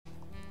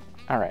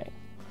Alright.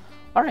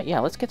 Alright, yeah,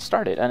 let's get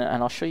started. And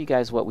I'll show you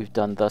guys what we've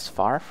done thus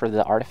far for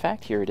the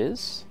artifact. Here it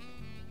is.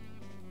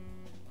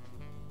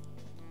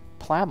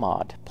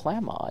 Plamod.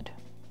 Plamod.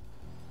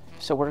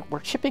 So we're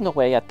chipping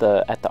away at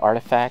the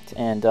artifact,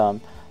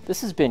 and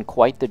this has been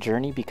quite the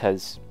journey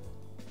because,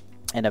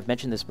 and I've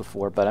mentioned this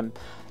before, but I'm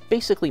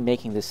basically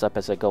making this up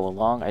as I go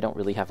along. I don't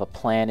really have a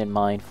plan in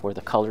mind for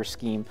the color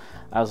scheme.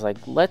 I was like,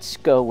 let's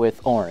go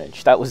with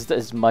orange. That was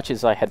as much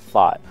as I had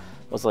thought.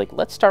 I was like,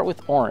 let's start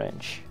with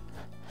orange,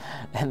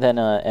 and then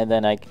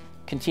I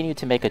continued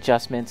to make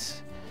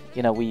adjustments.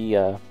 You know,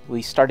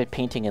 we started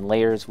painting in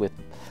layers with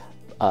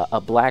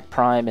a black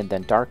prime and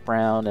then dark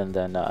brown,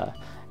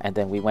 and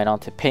then we went on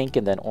to pink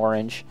and then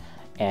orange,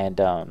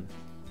 and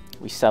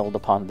we settled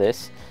upon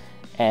this.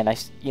 And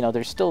you know,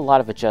 there's still a lot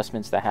of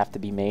adjustments that have to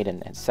be made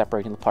and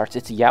separating the parts.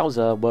 It's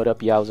Yowza. What up,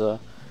 Yowza?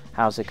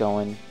 How's it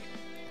going?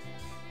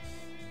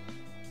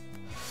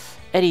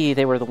 Eddie,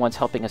 they were the ones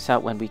helping us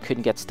out when we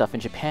couldn't get stuff in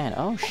Japan.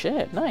 Oh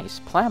shit,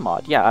 nice.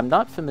 Plamod. Yeah, I'm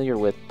not familiar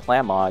with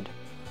Plamod.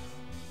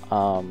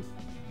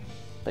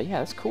 But yeah,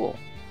 that's cool.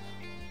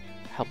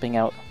 Helping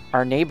out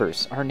our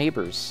neighbors. Our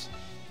neighbors.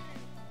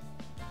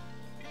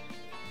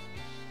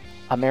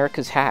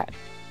 America's hat.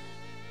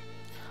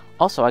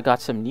 Also, I got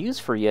some news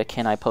for you.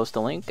 Can I post a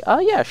link?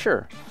 Yeah,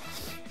 sure.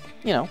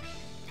 You know,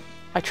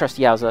 I trust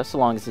Yowza, so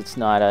long as it's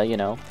not, you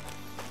know,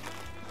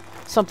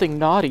 something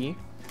naughty.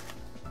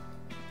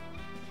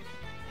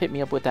 Hit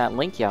me up with that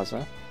link,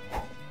 Yowza.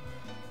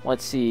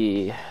 Let's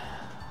see.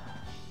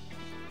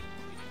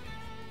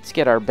 Let's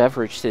get our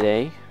beverage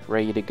today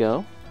ready to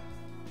go.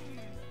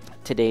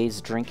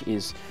 Today's drink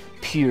is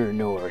Pure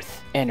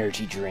North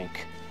Energy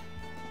Drink.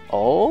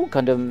 Oh,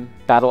 Gundam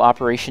Battle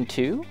Operation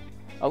 2?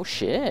 Oh,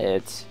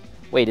 shit.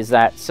 Wait, is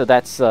that... So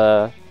that's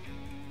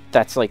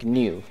like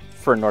new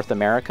for North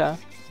America?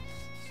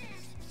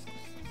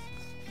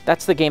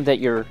 That's the game that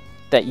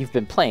you've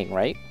been playing,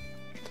 right?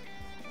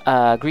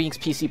 Greetings,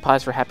 PC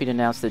Pods. We're happy to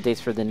announce the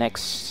dates for the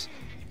next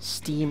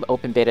Steam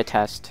Open Beta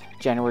test.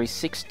 January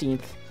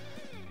 16th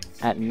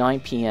at 9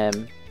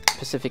 p.m.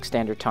 Pacific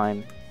Standard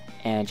Time.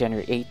 And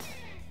January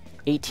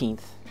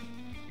 18th.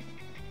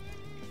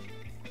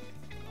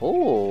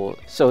 Oh,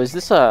 so is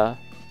this a...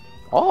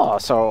 Oh,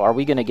 so are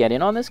we gonna get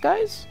in on this,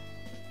 guys?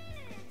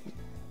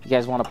 You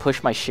guys want to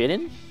push my shit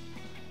in?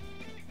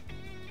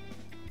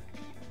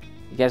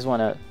 You guys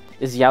want to...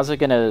 Is Yowza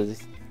gonna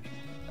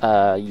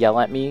yell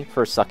at me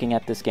for sucking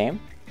at this game?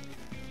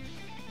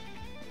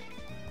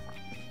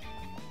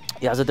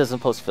 Yowza doesn't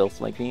post filth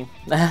like me.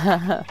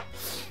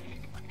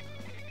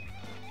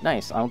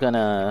 Nice. I'm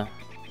gonna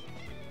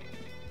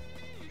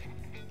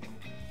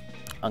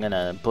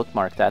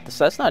bookmark that.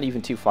 So that's not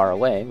even too far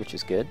away, which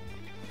is good.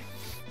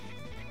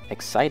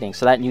 Exciting.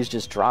 So that news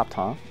just dropped,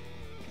 huh?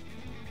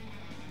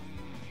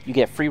 You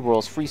get free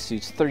rolls, free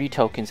suits, 30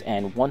 tokens,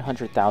 and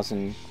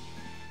 100,000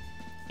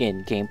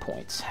 in game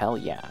points. Hell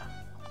yeah.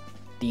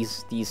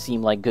 These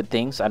seem like good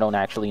things. I don't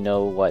actually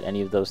know what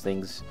any of those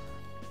things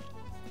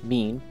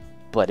mean,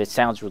 but it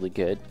sounds really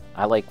good.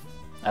 I like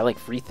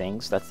free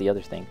things. That's the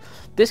other thing.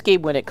 This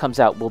game, when it comes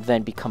out, will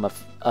then become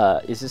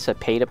a is this a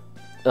paid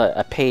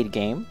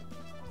game?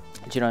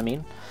 Do you know what I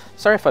mean?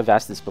 Sorry if I've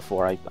asked this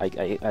before.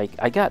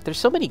 I got... There's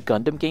so many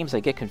Gundam games, I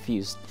get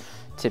confused,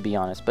 to be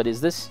honest. But is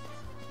this...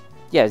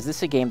 Yeah, is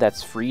this a game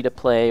that's free to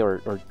play,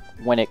 or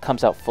when it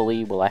comes out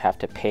fully, will I have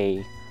to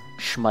pay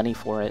shmoney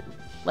for it?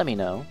 Let me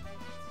know.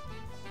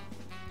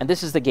 And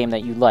this is the game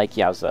that you like,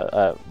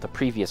 Yowza, the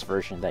previous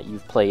version that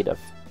you've played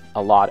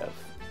a lot of,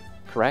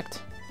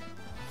 correct?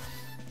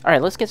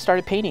 Alright, let's get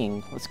started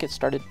painting. Let's get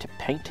started to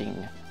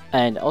painting.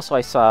 And also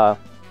I saw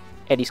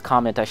Eddie's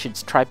comment, I should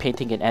try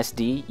painting in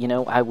SD. You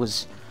know, I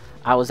was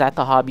at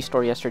the hobby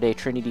store yesterday,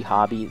 Trinity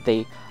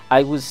Hobby.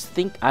 I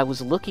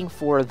was looking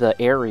for the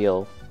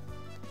Aerial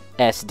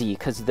SD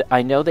because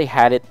I know they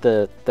had it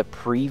the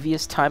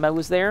previous time I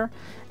was there,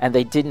 and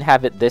they didn't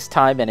have it this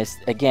time. And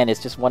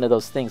it's just one of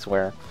those things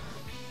where,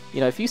 you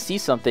know, if you see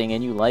something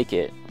and you like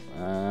it,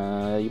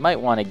 you might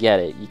want to get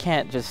it. You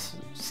can't just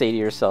say to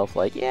yourself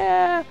like,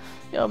 yeah,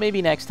 you know,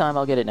 maybe next time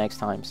I'll get it next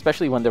time.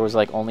 Especially when there was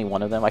like only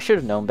one of them. I should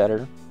have known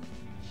better.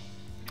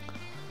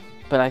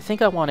 But I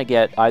think I want to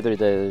get either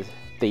the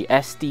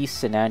SD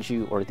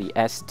Sinanju or the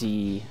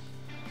SD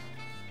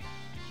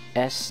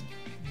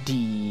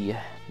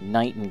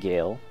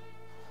Nightingale.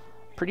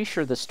 Pretty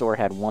sure the store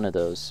had one of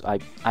those.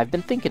 I've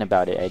been thinking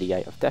about it, Eddie.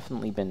 I've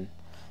definitely been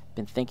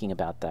thinking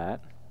about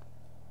that.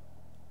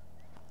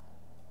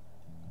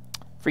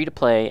 Free to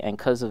play, and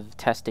because of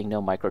testing,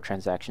 no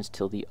microtransactions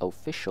till the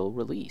official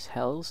release.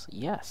 Hells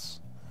yes.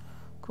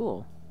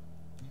 Cool.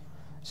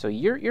 So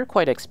you're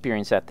quite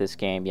experienced at this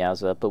game,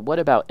 Yowza, but what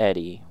about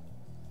Eddie?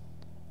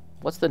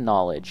 What's the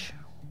knowledge?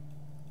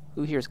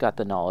 Who here's got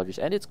the knowledge?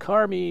 And it's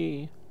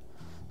Carmi!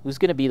 Who's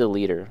gonna be the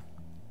leader?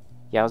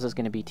 Yowza's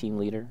gonna be team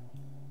leader.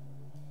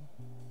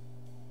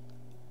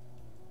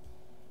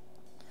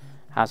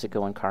 How's it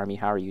going, Carmi?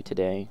 How are you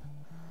today?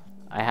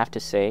 I have to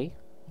say,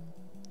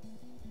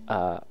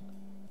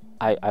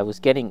 I was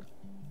getting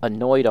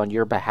annoyed on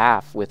your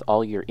behalf with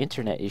all your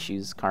internet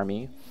issues,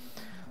 Carmi.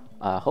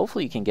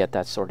 Hopefully you can get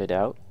that sorted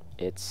out.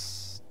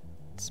 It's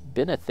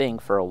been a thing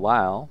for a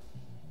while,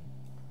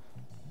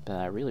 but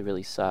that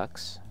really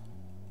sucks.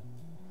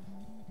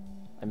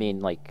 I mean,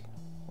 like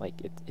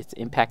it's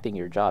impacting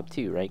your job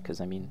too, right? Because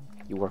I mean,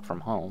 you work from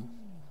home.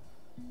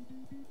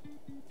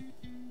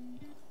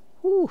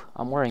 Whew,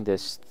 I'm wearing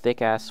this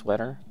thick ass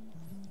sweater,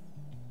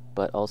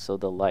 but also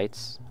the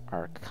lights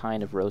are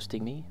kind of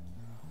roasting me.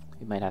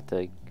 We might have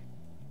to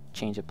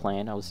change a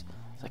plan. I was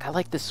like, I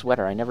like this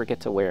sweater. I never get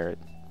to wear it.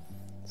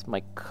 It's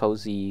my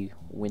cozy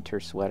winter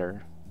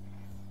sweater.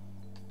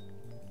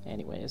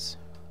 Anyways.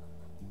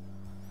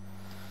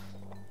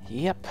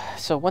 Yep.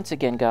 So once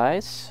again,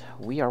 guys,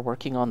 we are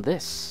working on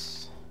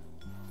this.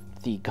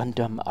 The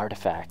Gundam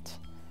artifact.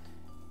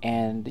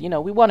 And, you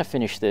know, we want to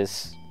finish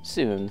this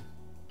soon.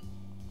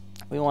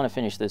 We want to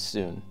finish this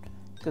soon.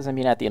 Because, I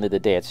mean, at the end of the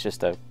day, it's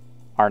just a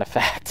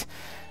artifact.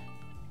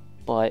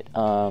 But,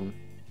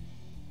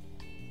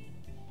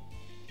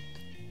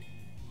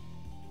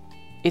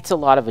 it's a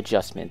lot of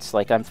adjustments.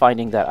 Like, I'm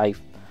finding that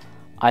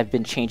I've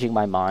been changing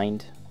my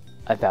mind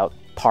about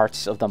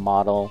parts of the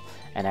model,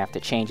 and I have to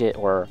change it.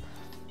 Or,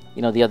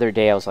 you know, the other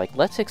day I was like,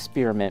 let's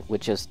experiment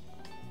with just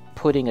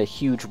putting a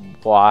huge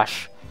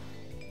wash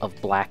of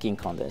black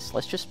ink on this.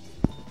 Let's just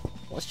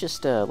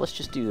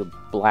do a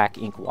black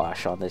ink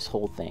wash on this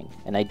whole thing.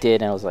 And I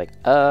did, and I was like,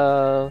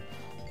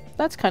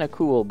 that's kind of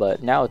cool,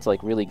 but now it's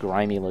like really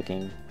grimy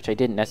looking, which I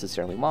didn't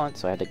necessarily want,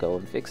 so I had to go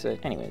and fix it.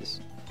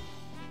 Anyways.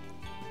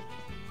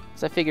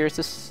 So I figure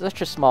it's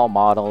such a small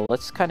model,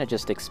 let's kind of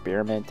just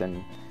experiment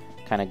and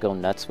kind of go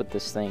nuts with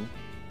this thing.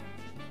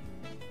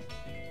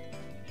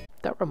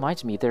 That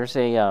reminds me, there's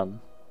a,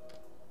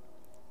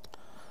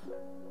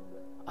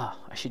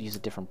 I should use a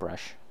different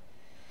brush.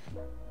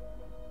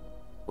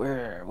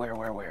 Where?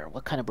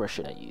 What kind of brush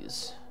should I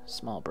use?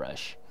 Small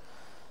brush.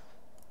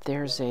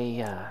 There's a,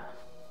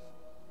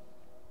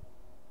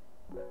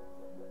 no,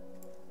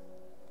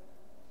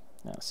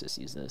 let's just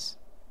use this.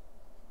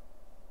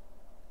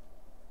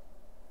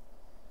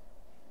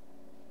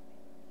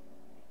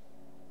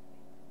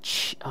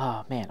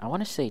 Oh man, I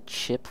want to say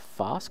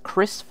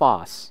Chris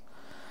Foss.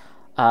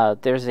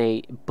 There's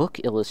a book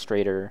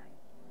illustrator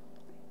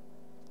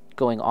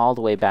going all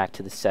the way back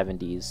to the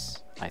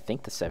 70s. I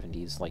think the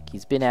 70s. Like,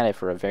 he's been at it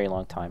for a very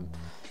long time.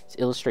 He's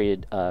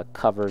illustrated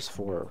covers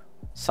for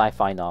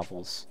sci-fi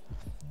novels.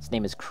 His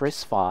name is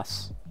Chris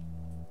Foss.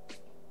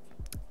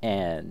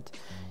 And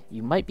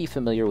you might be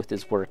familiar with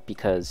his work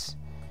because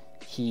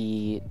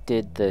he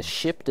did the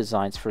ship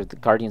designs for the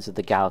Guardians of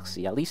the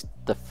Galaxy, at least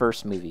the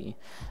first movie.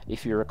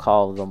 If you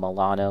recall, the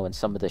Milano and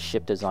some of the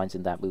ship designs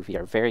in that movie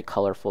are very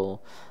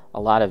colorful,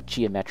 a lot of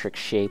geometric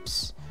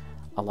shapes,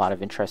 a lot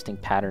of interesting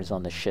patterns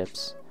on the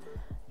ships,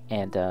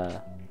 and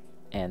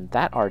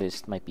that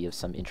artist might be of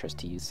some interest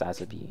to you,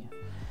 Sazabi,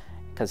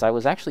 because I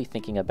was actually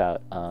thinking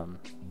about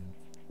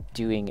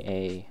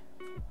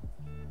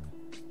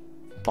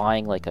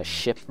buying like a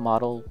ship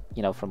model,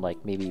 you know, from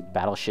like maybe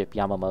Battleship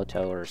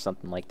Yamamoto or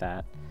something like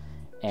that,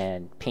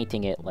 and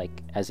painting it like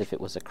as if it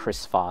was a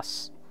Chris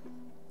Foss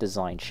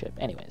design ship.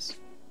 Anyways.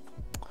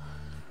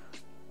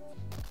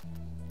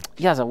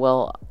 Yeah, so,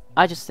 well,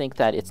 I just think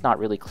that it's not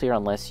really clear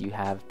unless you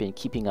have been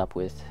keeping up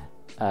with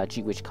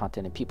G-Witch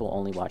content and people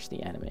only watch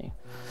the anime.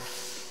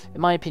 In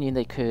my opinion,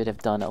 they could have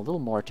done a little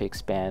more to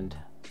expand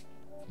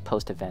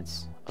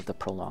post-events of the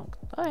prologue.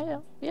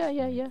 Oh,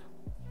 yeah.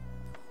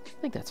 I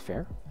think that's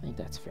fair.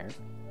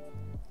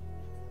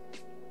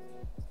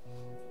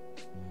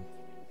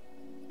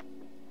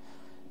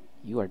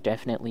 You are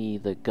definitely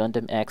the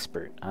Gundam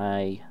expert.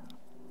 I'm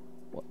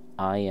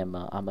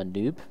a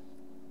noob.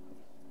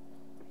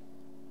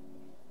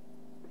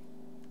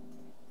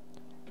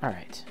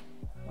 Alright.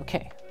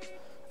 Okay,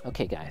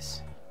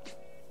 guys.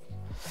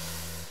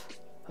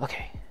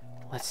 Okay,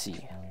 let's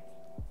see.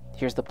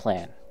 Here's the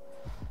plan.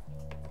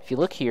 If you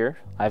look here,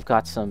 I've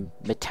got some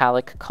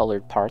metallic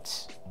colored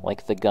parts,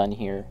 like the gun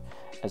here,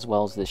 as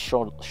well as this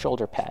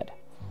shoulder pad.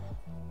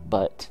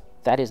 But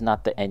that is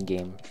not the end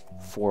game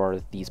for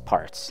these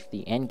parts.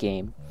 The end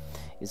game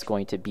is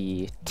going to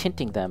be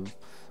tinting them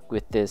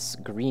with this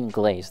green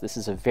glaze. This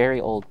is a very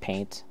old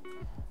paint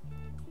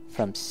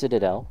from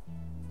Citadel,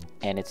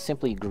 and it's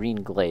simply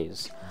green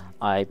glaze.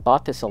 I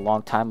bought this a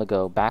long time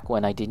ago, back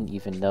when I didn't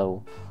even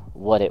know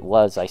what it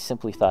was. I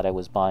simply thought I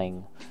was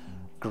buying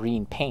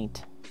green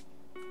paint,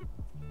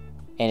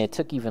 and it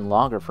took even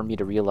longer for me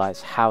to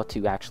realize how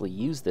to actually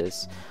use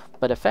this.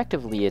 But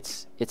effectively,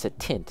 it's a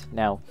tint.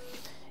 Now,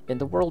 in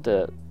the world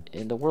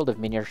of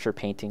miniature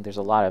painting, there's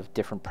a lot of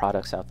different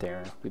products out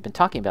there. We've been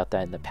talking about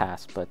that in the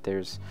past, but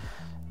there's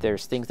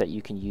things that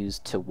you can use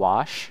to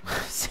wash.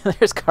 So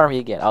there's Carmi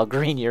again. I'll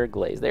green your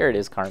glaze. There it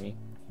is, Carmi.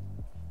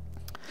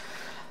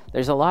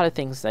 There's a lot of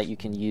things that you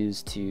can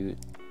use to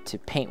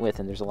paint with,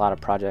 and there's a lot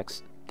of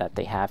projects that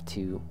they have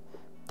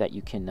that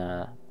you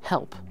can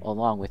help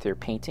along with your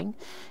painting.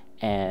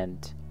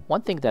 And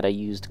one thing that I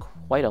used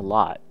quite a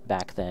lot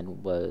back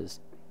then was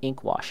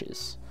ink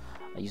washes.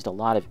 I used a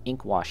lot of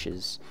ink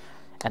washes,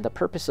 and the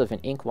purpose of an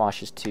ink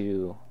wash is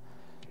to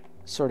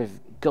sort of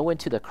go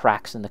into the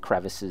cracks and the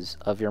crevices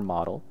of your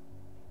model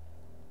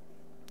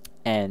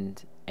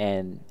and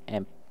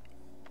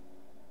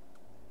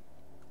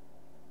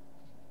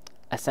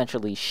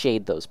essentially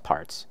shade those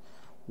parts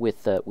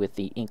with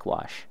the ink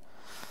wash.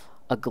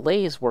 A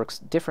glaze works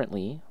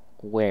differently,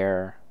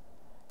 where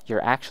you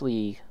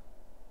actually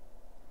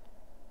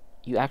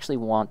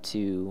want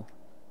to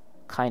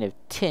kind of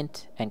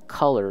tint and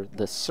color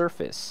the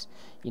surface,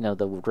 you know,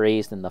 the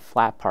raised and the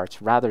flat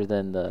parts, rather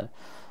than the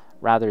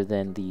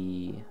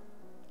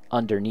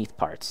underneath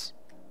parts,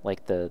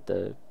 like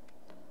the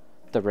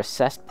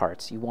recessed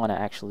parts. You want to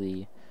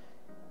actually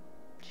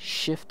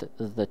shift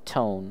the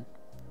tone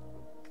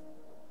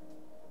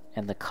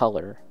and the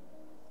color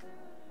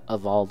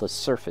of all the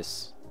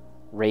surface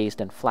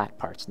raised and flat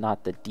parts,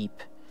 not the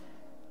deep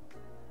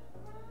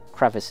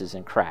crevices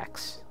and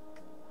cracks.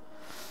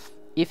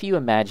 If you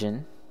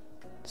imagine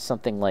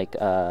something like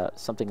in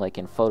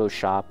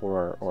Photoshop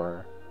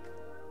or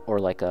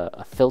like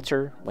a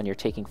filter when you're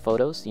taking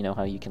photos, you know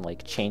how you can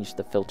like change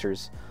the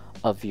filters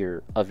of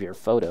your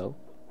photo.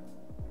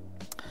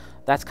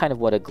 That's kind of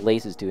what a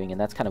glaze is doing, and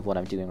that's kind of what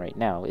I'm doing right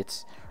now.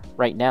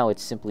 Right now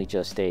it's simply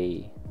just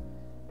a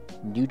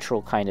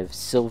neutral kind of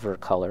silver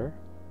color,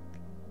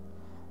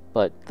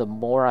 but the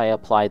more I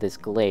apply this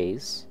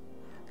glaze,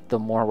 the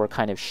more we're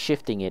kind of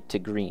shifting it to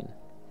green.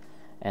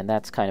 And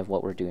that's kind of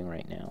what we're doing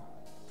right now.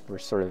 We're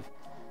sort of,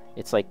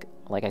 it's like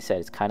I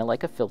said, it's kind of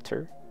like a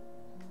filter,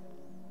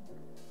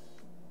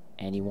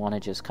 and you want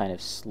to just kind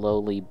of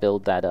slowly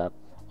build that up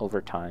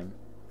over time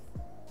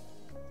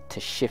to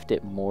shift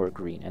it more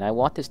green. And I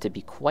want this to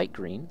be quite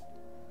green,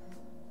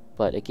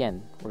 but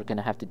again, we're going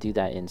to have to do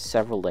that in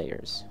several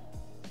layers.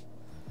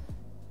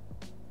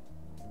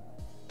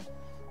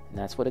 And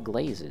that's what a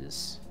glaze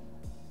is.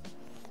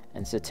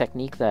 And it's a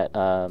technique that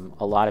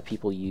a lot of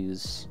people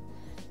use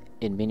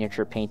in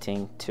miniature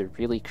painting to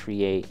really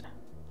create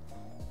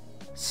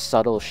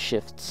subtle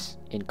shifts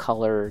in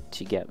color,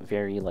 to get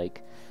very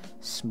like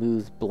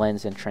smooth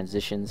blends and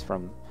transitions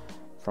from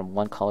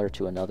one color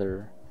to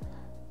another,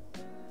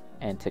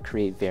 and to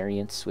create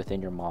variance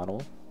within your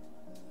model.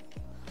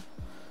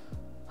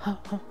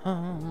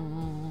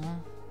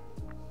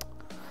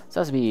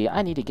 Sasbi,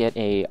 I need to get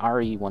a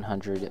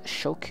RE100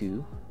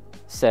 Shoku,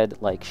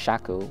 said like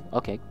Shaco.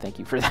 Okay, thank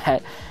you for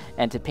that.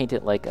 And to paint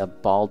it like a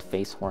bald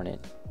face hornet.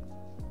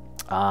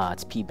 Ah,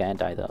 it's P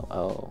Bandai though.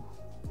 Oh.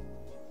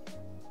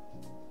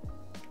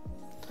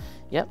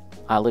 Yep,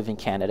 I live in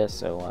Canada,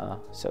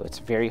 so it's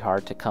very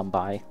hard to come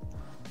by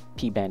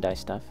P Bandai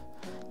stuff.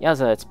 Yeah,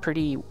 it's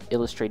pretty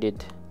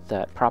illustrated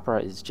that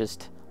Propera is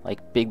just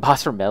like Big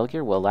Boss from Metal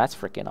Gear. Well, that's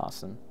freaking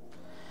awesome.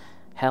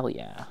 Hell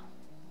yeah.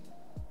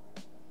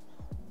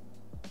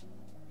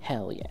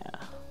 Hell yeah.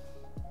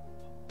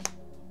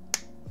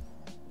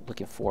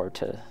 Looking forward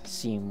to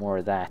seeing more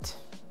of that.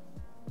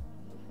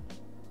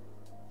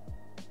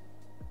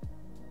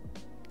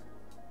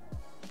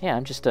 Yeah,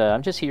 I'm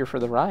just here for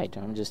the ride.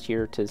 I'm just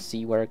here to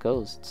see where it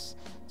goes.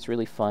 It's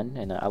really fun,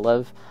 and I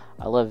love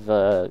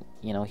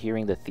you know,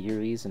 hearing the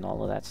theories and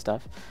all of that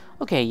stuff.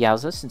 Okay,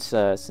 Yowza,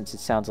 since it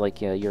sounds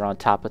like you're on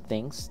top of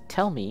things,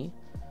 tell me,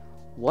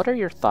 what are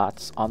your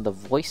thoughts on the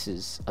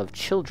voices of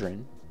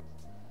children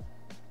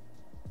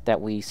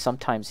that we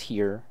sometimes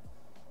hear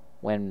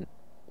when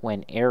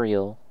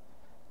Ariel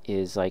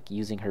is like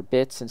using her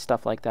bits and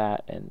stuff like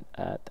that? And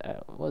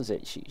what was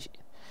it?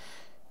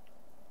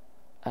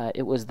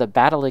 It was the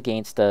battle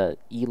against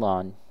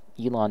Elon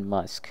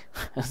Musk.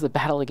 It was the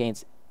battle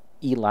against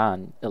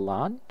Elon,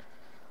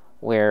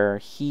 where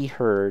he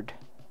heard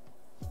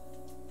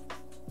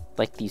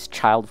like these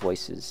child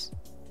voices.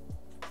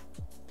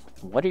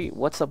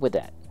 What's up with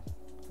that?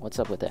 What's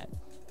up with that?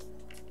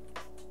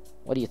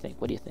 What do you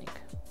think? What do you think?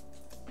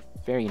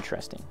 Very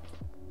interesting.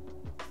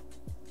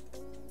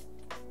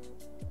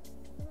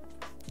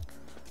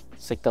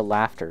 It's like the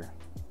laughter.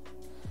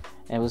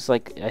 And it was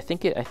like, I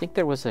think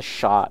there was a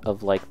shot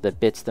of like the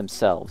bits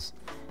themselves,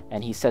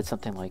 and he said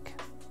something like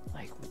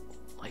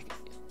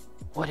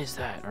what is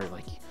that? Or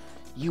like,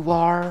 you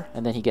are,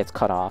 and then he gets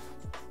cut off.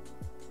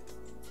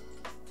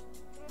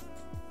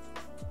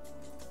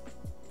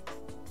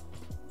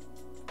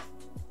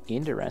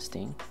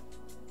 Interesting.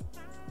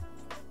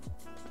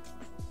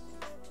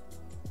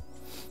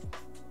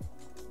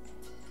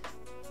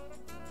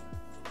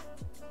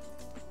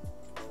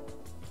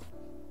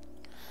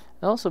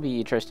 It'll also be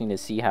interesting to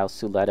see how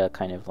Suletta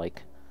kind of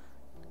like,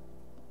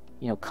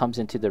 you know, comes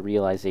into the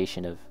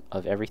realization of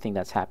everything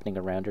that's happening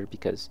around her,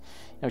 because,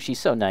 you know, she's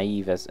so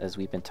naive, as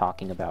we've been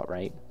talking about,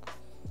 right?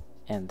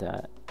 And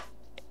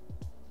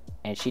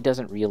she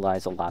doesn't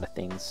realize a lot of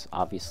things,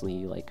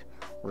 obviously, like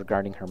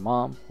regarding her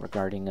mom,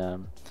 regarding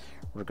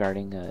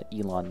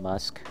Elon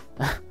Musk.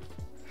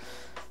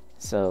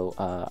 So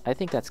I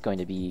think that's going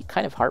to be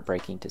kind of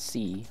heartbreaking to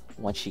see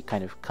once she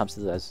kind of comes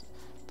to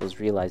those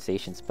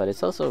realizations. But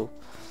it's also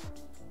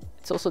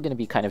going to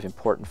be kind of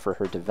important for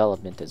her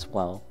development as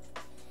well,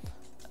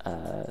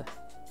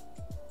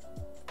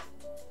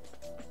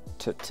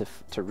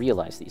 to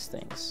realize these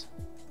things,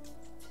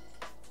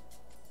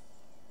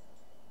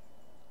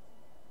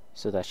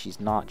 so that she's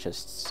not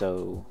just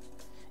so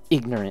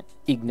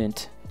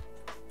ignorant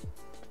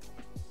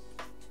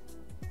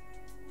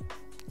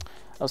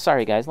Oh,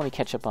 sorry guys, let me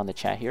catch up on the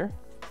chat here.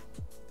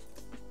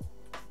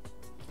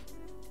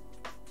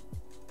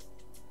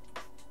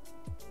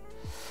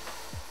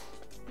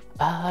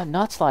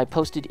 Notslide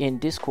posted in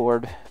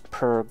Discord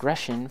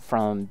progression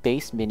from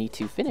base mini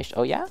to finished.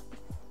 Oh yeah?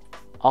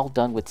 All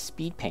done with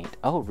speed paint.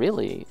 Oh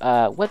really?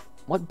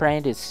 What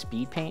brand is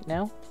speed paint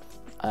now?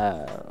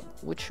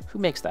 Who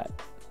makes that?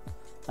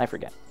 I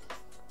forget.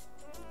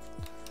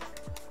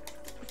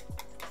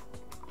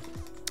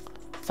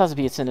 Sounds to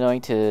be it's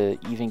annoying to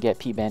even get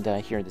P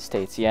Bandai here in the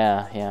States.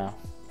 Yeah, yeah.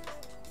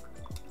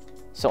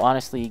 So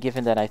honestly,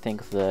 given that I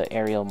think the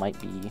Ariel might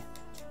be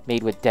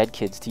made with dead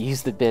kids to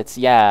use the bits,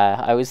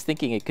 yeah, I was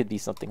thinking it could be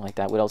something like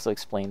that. Would also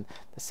explain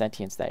the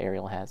sentience that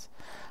Ariel has.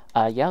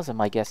 Yowza,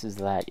 my guess is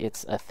that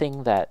it's a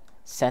thing that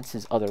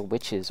senses other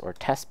witches or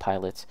test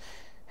pilots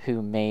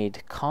who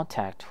made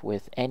contact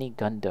with any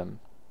Gundam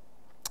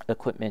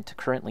equipment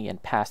currently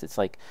and past. It's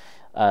like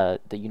the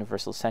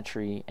Universal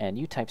Sentry and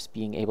U-types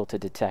being able to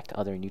detect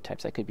other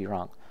U-types. I could be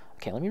wrong.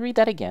 Okay, let me read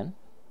that again,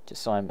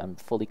 just so I'm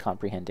fully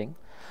comprehending.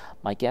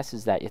 My guess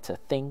is that it's a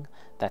thing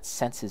that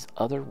senses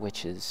other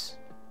witches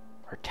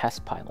or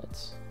test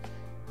pilots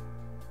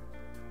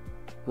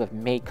who have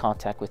made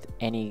contact with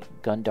any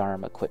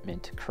Gundam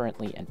equipment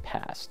currently and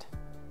past.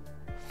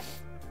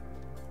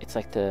 It's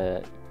like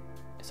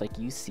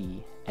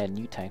UC and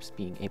U-types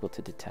being able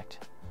to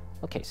detect.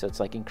 Okay, so it's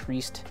like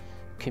increased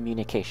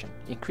communication.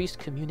 Increased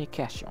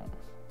communication.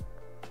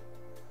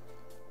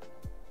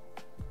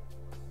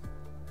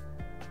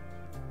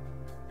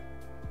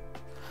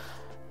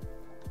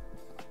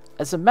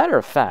 As a matter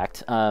of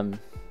fact, I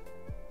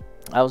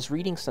was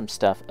reading some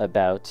stuff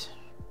about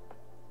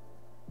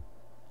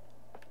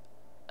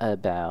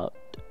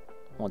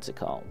what's it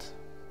called?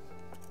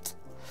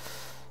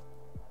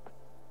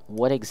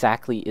 What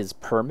exactly is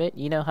permit?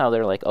 You know how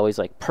they're like always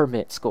like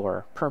permit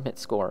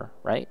score,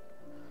 right?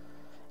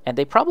 And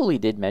they probably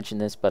did mention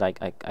this, but I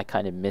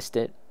kind of missed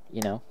it,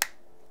 you know.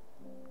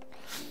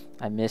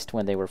 I missed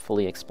when they were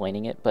fully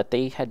explaining it, but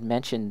they had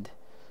mentioned,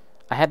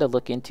 I had to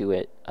look into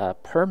it.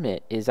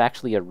 Permit is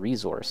actually a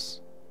resource,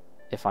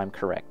 if I'm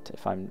correct.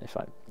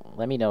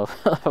 Let me know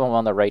if I'm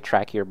on the right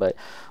track here, but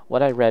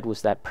what I read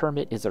was that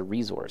permit is a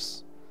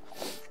resource.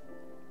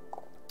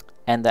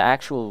 And the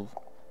actual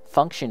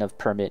function of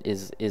permit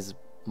is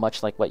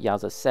much like what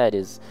Yowza said,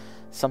 is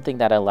something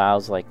that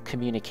allows like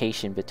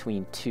communication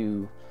between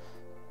two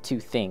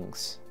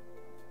things.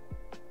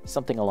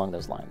 Something along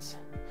those lines.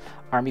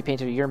 Army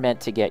Painter, you're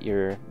meant to get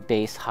your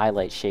base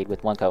highlight shade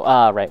with one coat.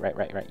 Ah, right.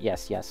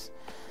 Yes.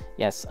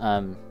 Yeah,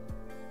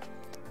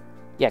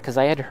 because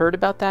I had heard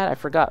about that. I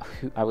forgot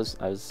who I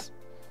was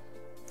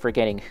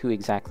forgetting who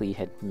exactly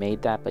had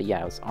made that, but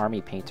yeah, it was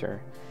Army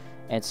Painter.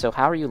 And so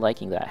how are you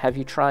liking that? Have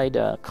you tried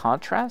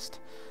contrast?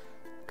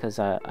 Because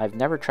I've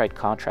never tried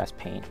contrast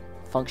paint.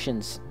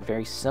 Functions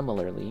very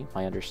similarly,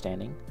 my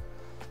understanding.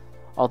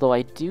 Although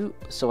I did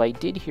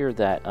hear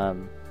that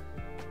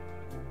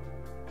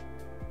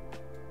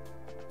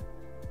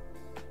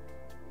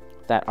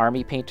that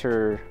Army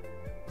Painter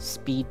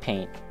speed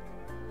paint,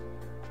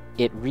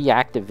 it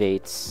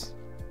reactivates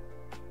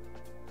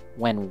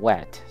when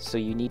wet. So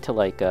you need to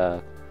like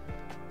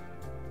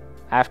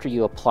after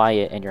you apply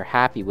it and you're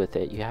happy with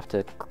it, you have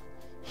to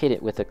hit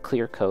it with a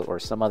clear coat or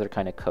some other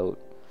kind of coat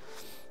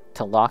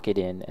to lock it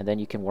in, and then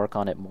you can work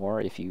on it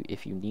more if you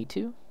need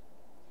to.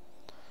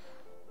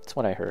 That's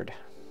what I heard.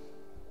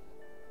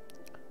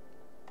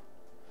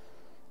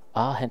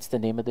 Ah, hence the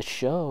name of the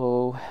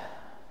show.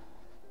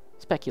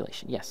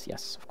 Speculation.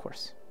 Yes, of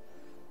course.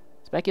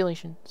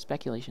 Speculation.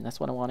 That's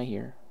what I want to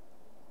hear.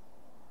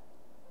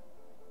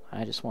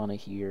 I just want to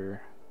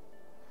hear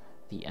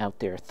the out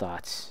there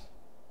thoughts.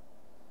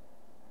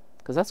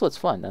 Because that's what's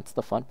fun. That's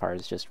the fun part,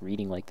 is just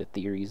reading like the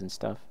theories and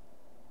stuff.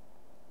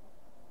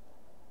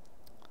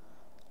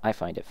 I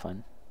find it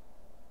fun.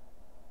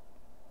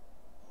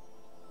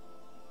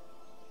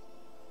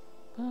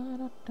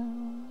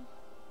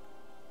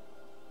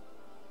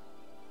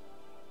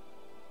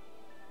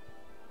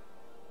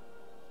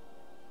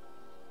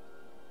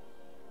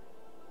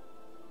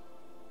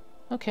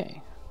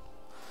 Okay,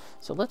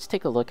 so let's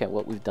take a look at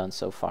what we've done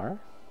so far.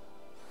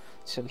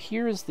 So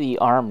here's the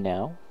arm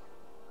now,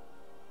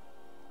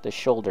 the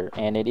shoulder,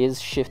 and it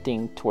is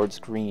shifting towards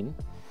green,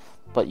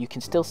 but you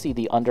can still see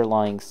the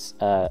underlying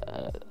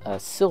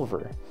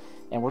silver,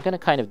 and we're going to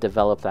kind of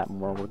develop that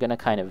more. We're going to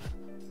kind of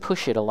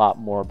push it a lot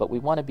more, but we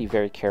want to be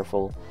very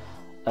careful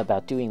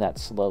about doing that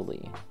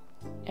slowly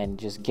and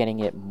just getting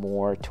it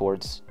more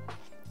towards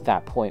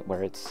that point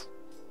where it's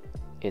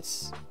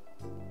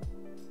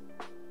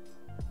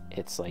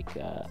like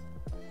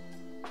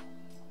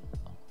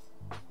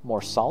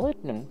more solid.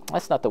 And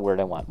that's not the word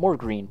I want. More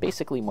green,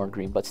 basically more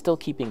green, but still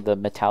keeping the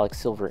metallic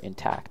silver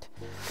intact.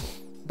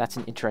 That's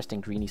an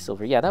interesting greeny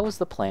silver. Yeah, that was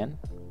the plan.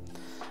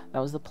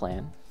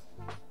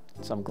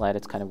 So I'm glad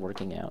it's kind of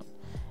working out.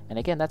 And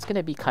again, that's going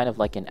to be kind of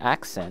like an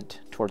accent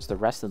towards the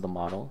rest of the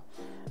model.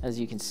 As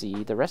you can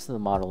see, the rest of the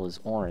model is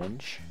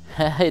orange.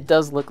 It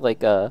does look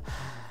like a...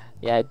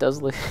 Yeah, it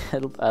does look...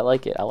 I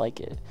like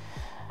it.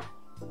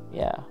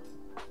 Yeah.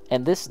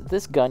 And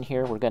this gun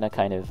here, we're gonna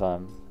kind of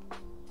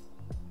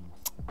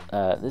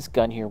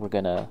we're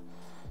gonna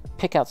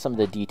pick out some of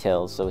the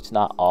details so it's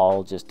not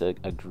all just a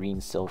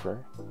green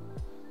silver.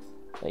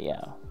 But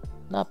yeah,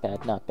 not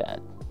bad, not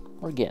bad.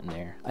 We're getting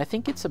there. I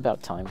think it's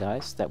about time,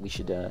 guys, that we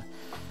should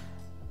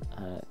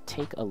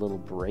take a little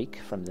break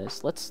from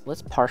this.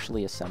 Let's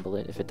partially assemble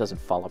it if it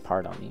doesn't fall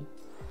apart on me.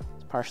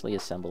 Let's partially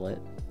assemble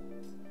it,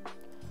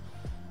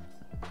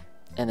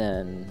 and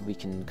then we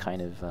can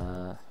kind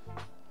of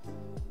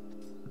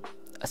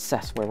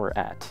assess where we're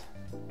at.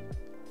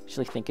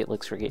 Actually think it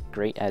looks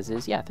great as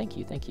is. Yeah, thank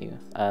you, thank you.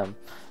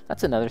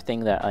 That's another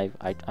thing that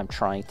I'm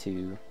trying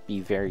to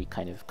be very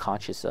kind of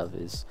conscious of,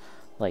 is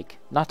like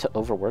not to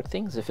overwork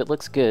things. If it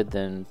looks good,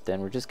 then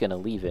we're just gonna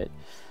leave it.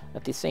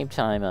 At the same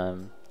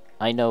time,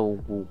 I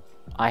know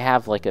I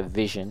have like a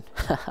vision.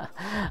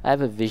 I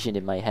have a vision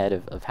in my head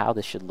of how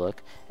this should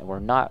look, and we're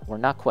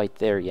not quite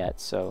there yet.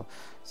 So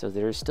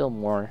there's still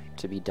more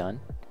to be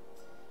done.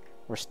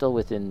 We're still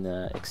within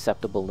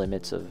acceptable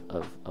limits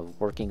of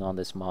working on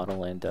this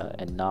model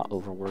and not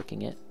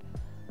overworking it.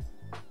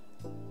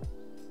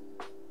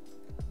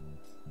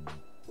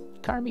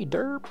 Carmi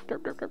derp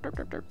derp derp derp derp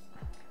derp derp.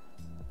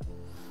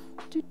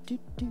 Do, do,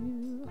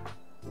 do.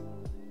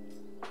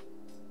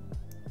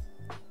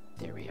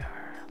 There we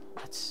are.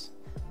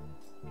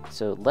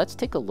 Let's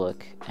take a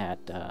look at.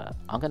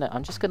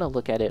 I'm just gonna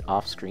look at it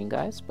off screen,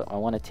 guys. But I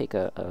want to take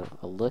a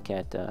look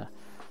at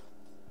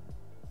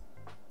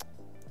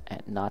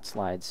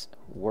Notslide's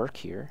work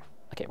here.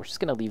 Okay, we're just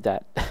gonna leave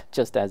that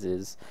just as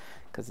is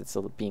because it's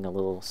being a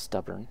little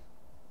stubborn.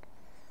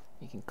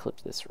 You can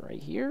clip this right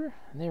here,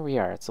 and there we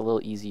are. It's a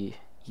little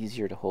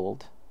easier to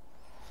hold.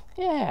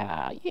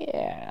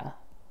 Yeah,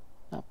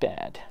 not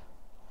bad.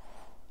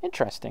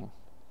 Interesting.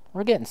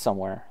 We're getting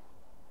somewhere.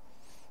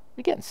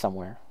 We're getting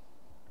somewhere.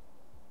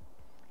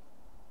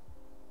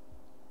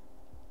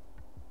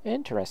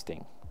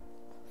 Interesting.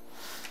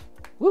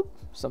 Whoop!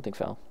 Something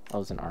fell. That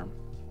was an arm.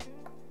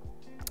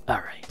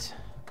 Alright,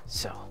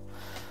 so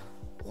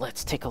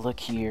let's take a look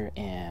here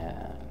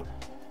and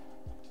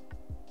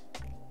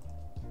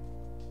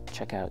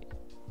check out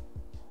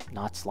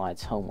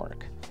Notslide's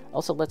homework.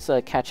 Also, let's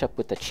catch up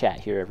with the chat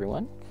here,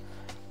 everyone.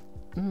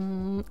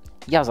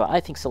 Yaza,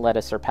 I think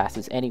Soletta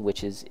surpasses any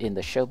witches in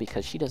the show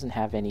because she doesn't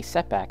have any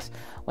setbacks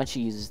when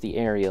she uses the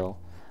aerial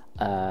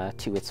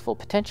to its full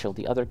potential.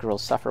 The other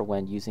girls suffer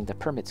when using the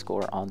permit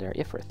score on their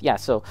Ifrith. Yeah,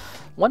 so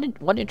one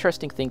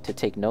interesting thing to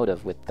take note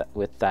of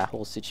with that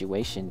whole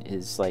situation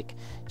is, like,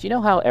 do you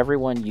know how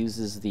everyone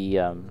uses the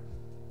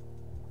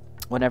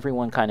when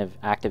everyone kind of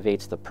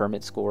activates the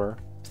permit score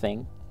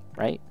thing,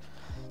 right?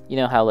 You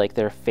know how, like,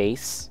 their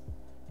face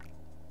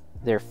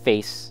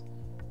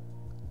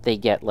they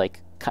get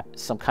like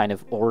some kind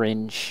of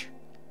orange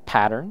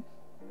pattern,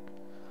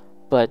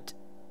 but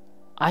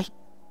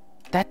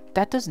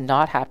that does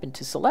not happen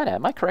to Soletta.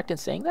 Am I correct in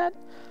saying that?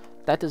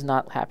 That does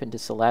not happen to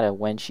Soletta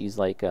when she's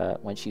like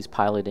when she's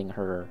piloting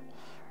her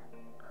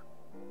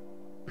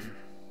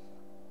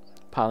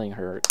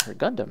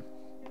Gundam.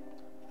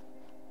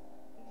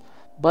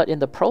 But in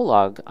the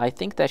prologue, I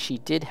think that she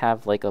did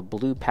have like a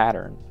blue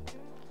pattern,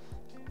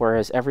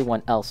 whereas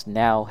everyone else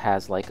now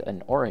has like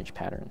an orange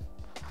pattern.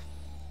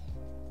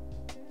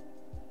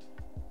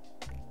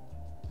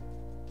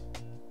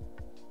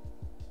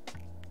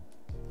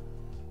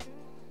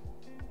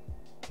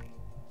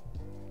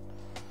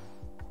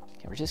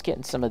 We're just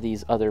getting some of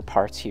these other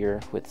parts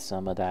here with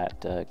some of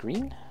that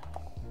green.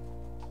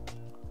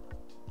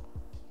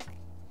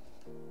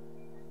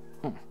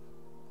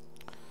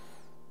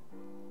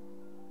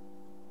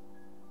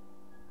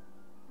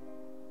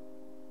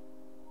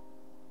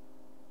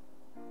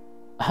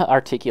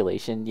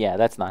 Articulation, yeah,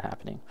 that's not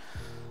happening.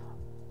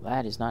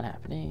 That is not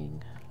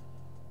happening.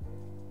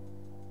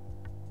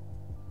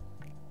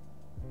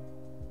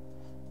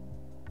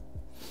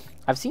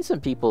 I've seen some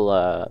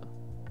people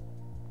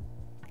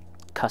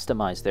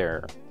customize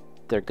their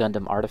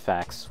Gundam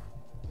artifacts,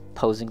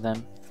 posing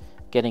them,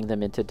 getting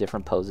them into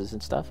different poses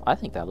and stuff. I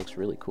think that looks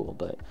really cool,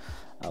 but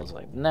I was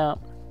like, no,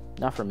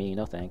 not for me,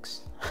 no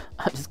thanks.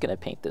 I'm just gonna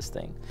paint this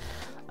thing.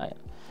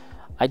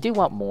 I do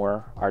want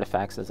more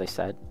artifacts, as I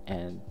said,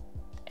 and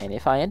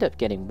if I end up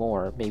getting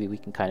more, maybe we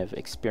can kind of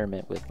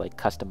experiment with like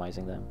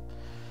customizing them.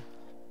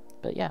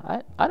 But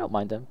yeah, I don't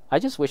mind them. I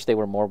just wish they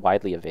were more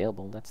widely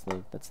available. That's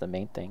the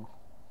main thing.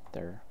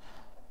 They're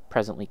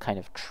presently kind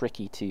of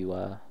tricky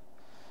to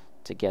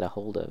get a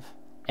hold of.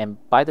 And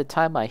by the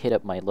time I hit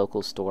up my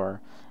local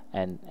store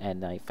and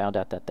I found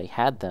out that they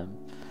had them,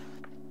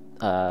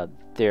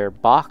 their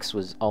box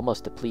was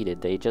almost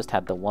depleted. They just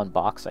had the one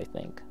box, I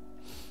think.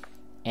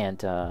 And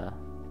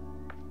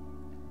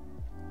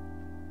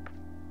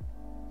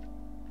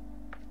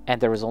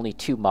there was only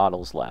 2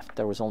 models left.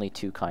 There was only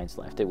 2 kinds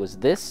left. It was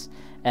this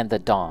and the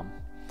Dom.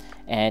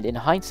 And in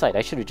hindsight,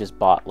 I should have just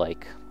bought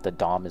like the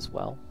Dom as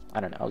well.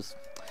 I don't know. I was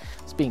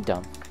being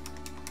dumb.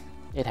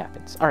 It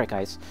happens. All right,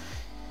 guys.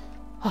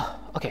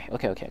 Okay.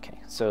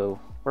 So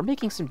we're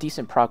making some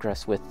decent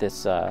progress with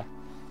this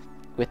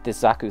with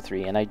this Zaku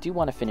 3, and I do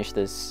want to finish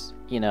this,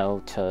 you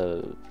know,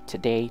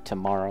 today,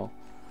 tomorrow.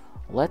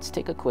 Let's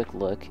take a quick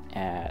look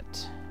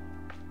at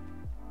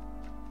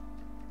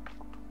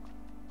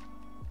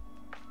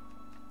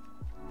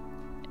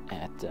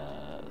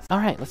all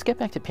right, let's get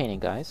back to painting,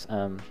 guys.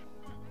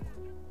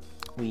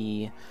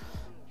 We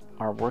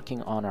are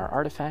working on our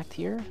artifact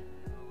here,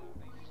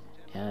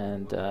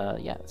 and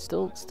yeah,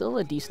 still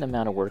a decent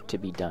amount of work to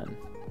be done,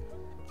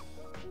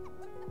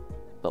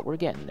 but we're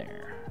getting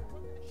there.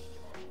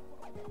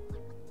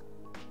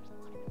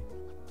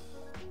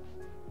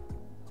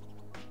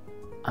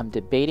 I'm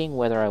debating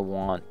whether I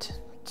want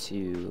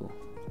to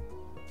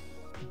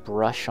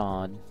brush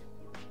on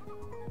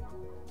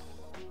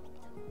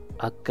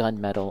a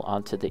gunmetal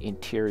onto the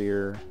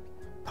interior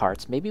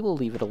parts. Maybe we'll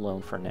leave it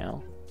alone for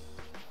now.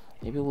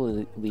 Maybe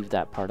we'll leave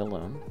that part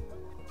alone.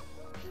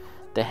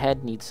 The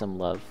head needs some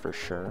love for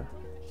sure.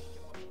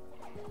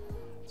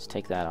 Let's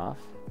take that off.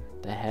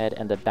 The head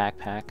and the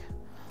backpack,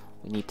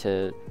 we need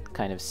to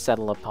kind of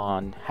settle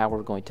upon how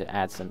we're going to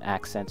add some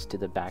accents to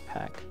the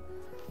backpack.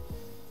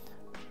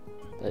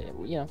 But,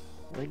 you know,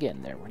 we're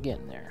getting there, we're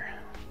getting there.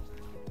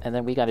 And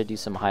then we got to do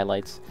some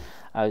highlights.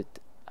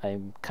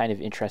 I'm kind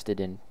of interested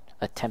in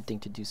attempting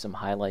to do some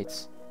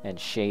highlights and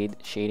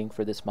shading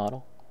for this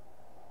model.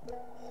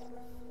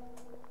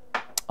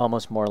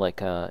 Almost more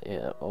like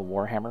a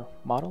Warhammer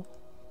model.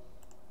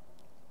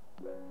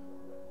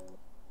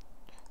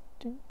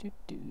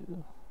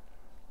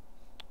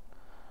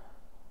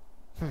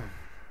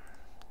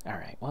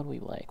 Alright, what do we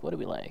like? What do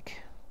we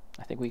like?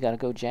 I think we gotta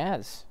go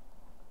jazz.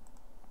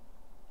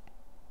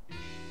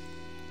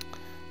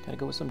 Gotta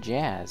go with some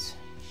jazz.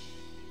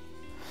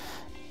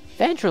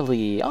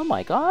 Vanderlee! Oh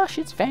my gosh,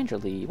 it's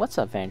Vanderlee. What's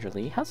up,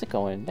 Vanderlee? How's it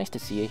going? Nice to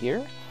see you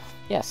here.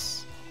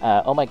 Yes.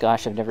 Oh my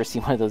gosh, I've never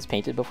seen one of those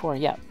painted before.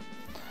 Yeah.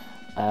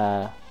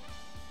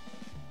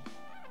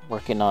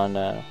 Working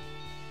on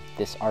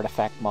this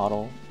artifact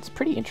model. It's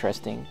pretty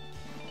interesting.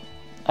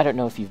 I don't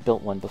know if you've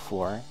built one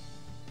before,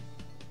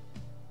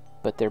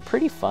 but they're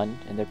pretty fun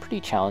and they're pretty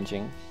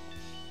challenging.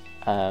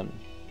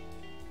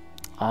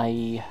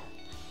 I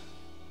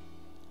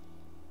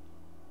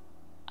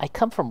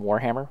come from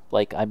Warhammer.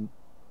 Like,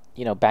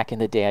 you know, back in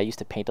the day I used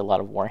to paint a lot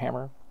of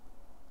Warhammer,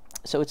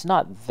 so it's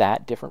not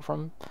that different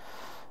from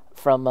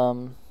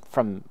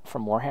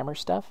Warhammer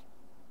stuff.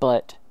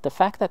 But the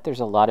fact that there's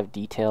a lot of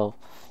detail,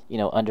 you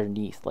know,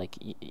 underneath, like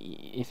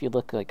if you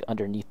look like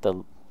underneath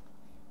the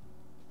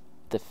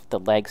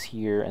legs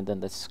here and then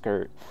the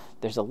skirt,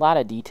 there's a lot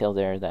of detail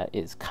there that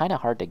is kind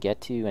of hard to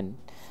get to,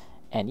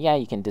 and yeah,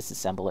 you can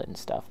disassemble it and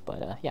stuff.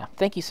 But yeah,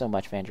 thank you so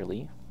much,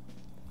 Vanderlee.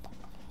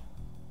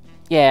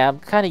 Yeah, I'm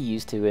kind of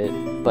used to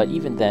it, but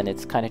even then,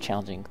 it's kind of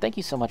challenging. Thank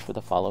you so much for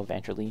the follow,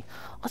 Vanderlee.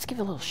 Let's give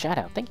it a little shout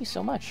out. Thank you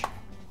so much.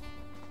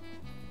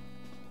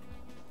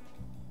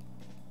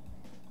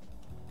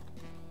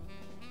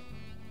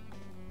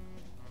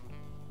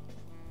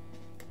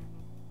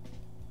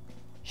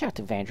 Shout out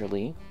to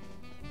Vanderlee. You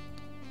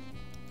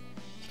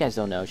guys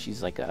don't know,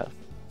 she's like a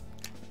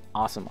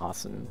awesome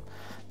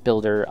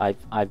builder.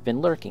 I've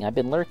been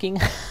lurking.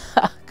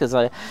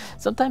 Because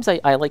sometimes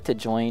I like to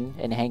join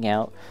and hang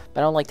out,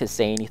 but I don't like to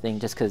say anything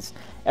just because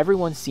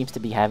everyone seems to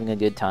be having a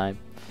good time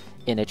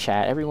in a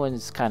chat.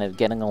 Everyone's kind of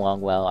getting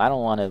along well. I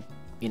don't want to,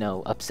 you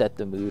know, upset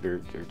the mood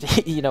or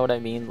you know what I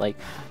mean? Like,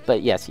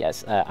 but yes.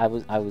 I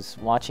was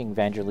watching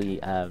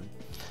Vanderlee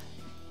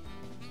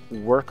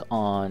work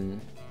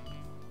on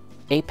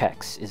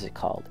Apex. Is it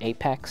called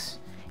Apex?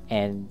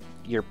 And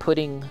you're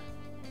putting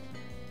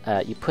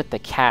you put the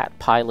cat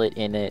pilot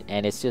in it,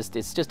 and it's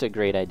just a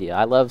great idea.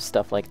 I love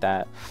stuff like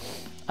that.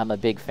 I'm a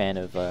big fan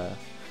of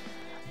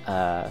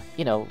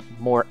you know,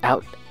 more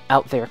out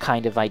there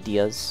kind of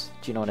ideas.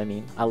 Do you know what I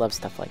mean? I love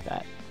stuff like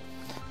that.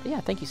 But yeah,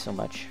 thank you so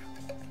much.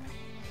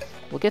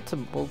 We'll get to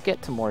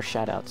more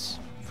shoutouts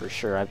for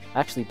sure. I've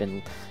actually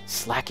been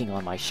slacking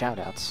on my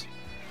shoutouts.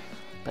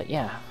 But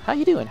yeah, how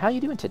you doing? How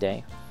you doing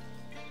today?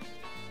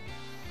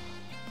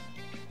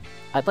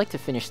 I'd like to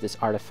finish this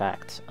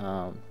artifact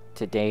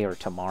today or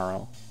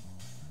tomorrow.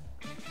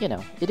 You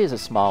know, it is a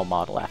small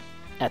model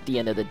at the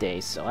end of the day,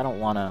 so I don't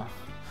want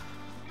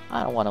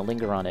to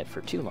linger on it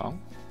for too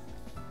long.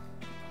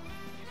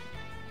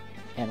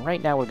 And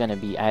right now we're going to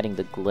be adding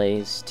the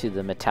glaze to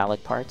the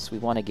metallic parts. We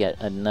want to get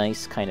a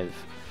nice kind of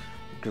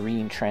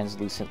green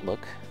translucent look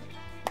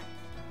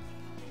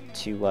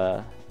to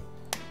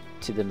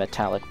the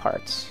metallic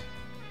parts,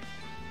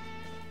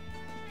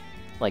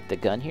 like the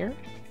gun here.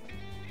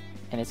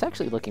 And it's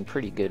actually looking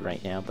pretty good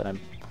right now, but I'm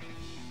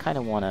kind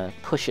of want to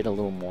push it a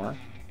little more.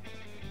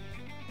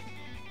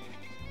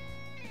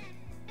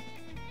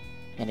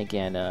 And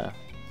again,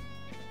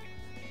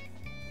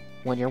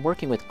 when you're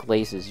working with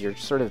glazes, you're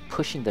sort of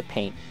pushing the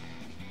paint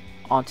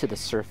onto the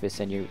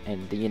surface,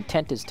 and the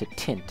intent is to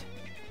tint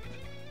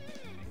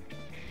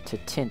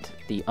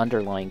the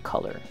underlying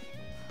color,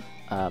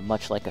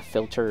 much like a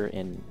filter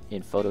in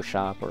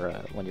Photoshop, or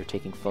when you're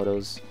taking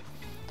photos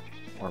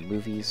or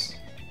movies.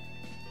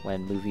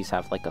 When movies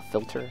have like a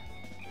filter.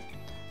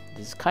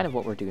 This is kind of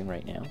what we're doing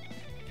right now.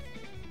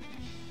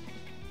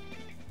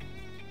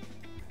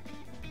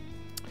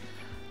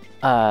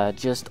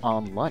 Just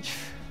on lunch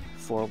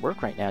for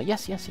work right now.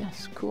 Yes, yes,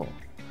 yes. Cool.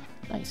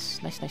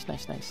 Nice, nice, nice,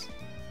 nice, nice.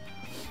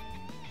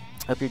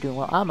 Hope you're doing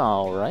well. I'm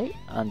alright.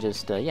 I'm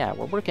just, yeah,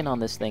 we're working on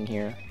this thing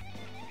here.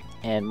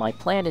 And my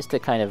plan is to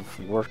kind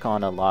of work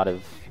on a lot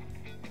of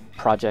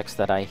projects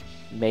that I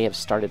may have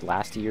started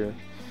last year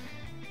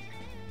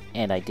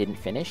and I didn't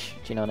finish.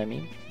 Do you know what I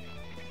mean?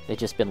 They've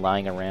just been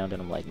lying around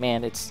and I'm like,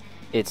 man, it's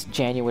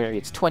January,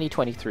 it's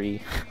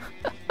 2023.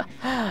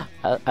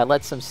 I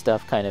let some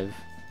stuff kind of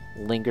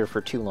linger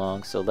for too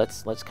long, so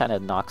let's kind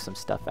of knock some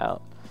stuff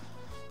out.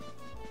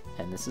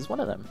 And this is one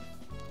of them.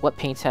 What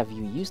paints have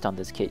you used on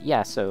this kit?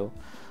 Yeah, so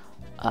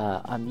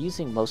I'm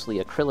using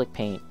mostly acrylic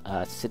paint,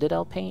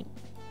 Citadel paint.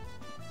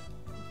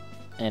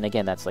 And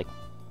again, that's like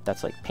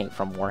paint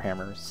from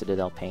Warhammer,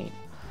 Citadel paint.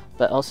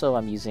 But also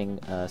I'm using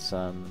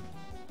some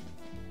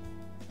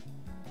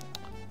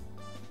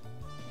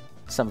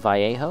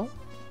Vallejo,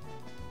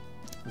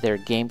 their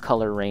game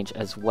color range,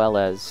 as well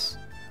as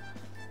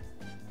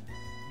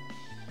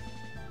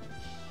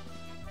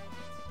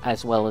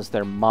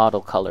their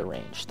model color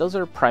range. Those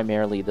are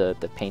primarily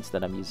the paints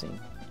that I'm using.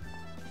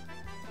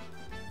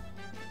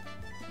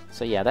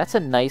 So yeah, that's a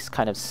nice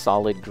kind of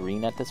solid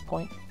green at this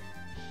point.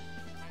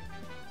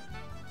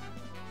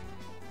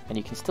 And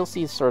you can still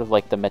see sort of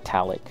like the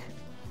metallic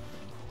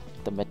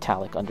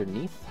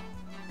underneath.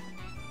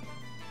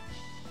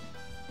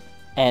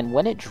 And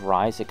when it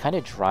dries, it kind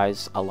of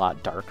dries a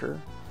lot darker.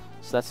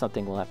 So that's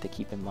something we'll have to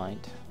keep in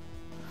mind.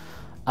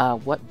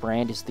 What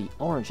brand is the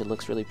orange? It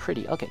looks really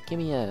pretty. Okay, give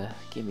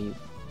me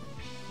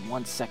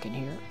 1 second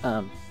here.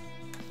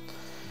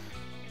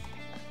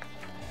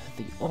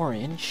 The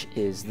orange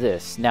is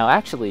this. Now,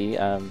 actually,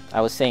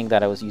 I was saying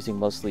that I was using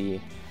mostly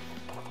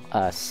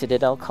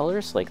Citadel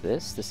colors like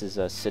this. This is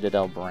a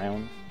Citadel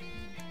brown.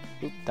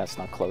 Oop, that's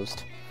not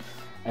closed.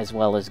 As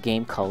well as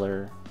game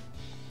color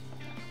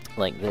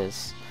like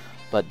this.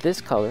 But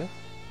this color,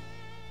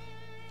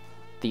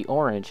 the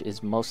orange,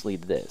 is mostly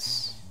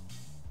this.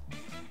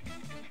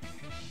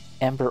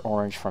 Ember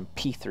Orange from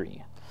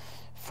P3.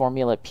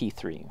 Formula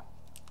P3.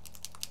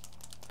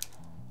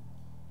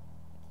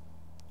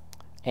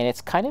 And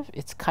it's kind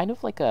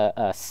of like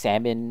a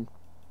salmon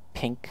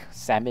pink,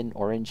 salmon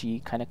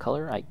orangey kind of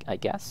color, I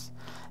guess.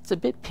 It's a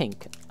bit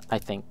pink, I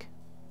think.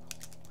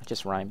 I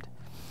just rhymed.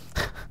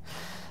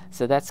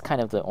 So that's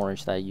kind of the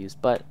orange that I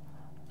used. But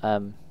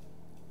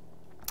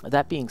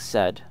that being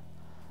said,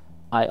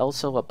 I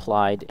also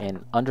applied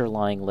an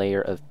underlying layer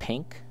of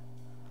pink.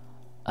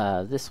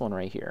 This one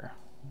right here.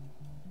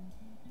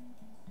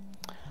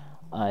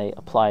 I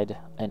applied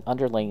an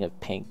underlaying of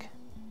pink,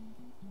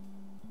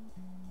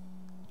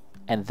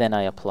 and then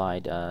I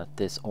applied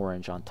this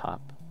orange on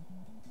top.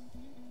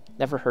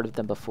 Never heard of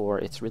them before.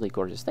 It's really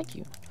gorgeous. Thank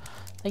you.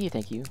 Thank you,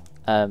 thank you.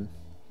 I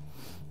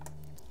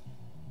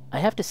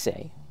have to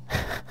say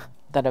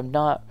that I'm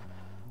not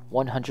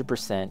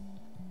 100%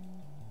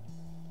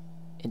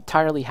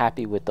 entirely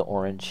happy with the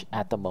orange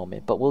at the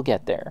moment, but we'll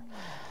get there.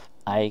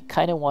 I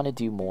kind of want to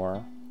do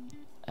more.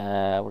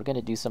 We're going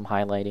to do some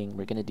highlighting.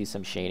 We're going to do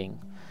some shading.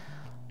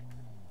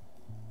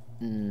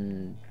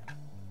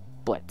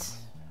 But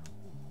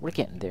we're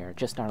getting there.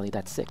 Just gnarly,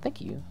 that's sick. Thank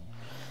you.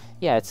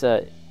 Yeah, it's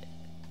a...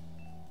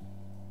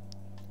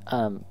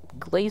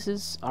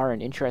 glazes are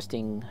an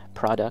interesting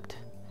product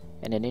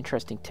and an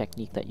interesting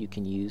technique that you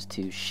can use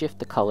to shift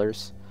the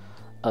colors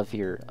of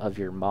your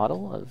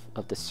model,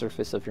 of the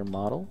surface of your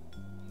model.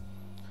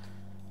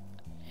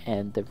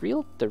 And the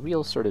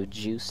real sort of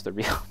juice,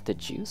 the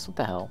juice, what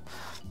the hell?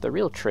 The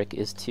real trick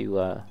is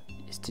to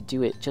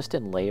do it just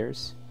in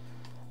layers,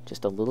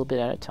 just a little bit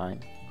at a time,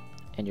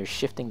 and you're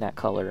shifting that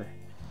color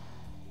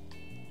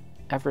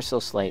ever so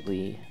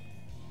slightly,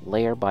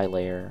 layer by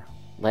layer.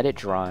 Let it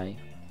dry.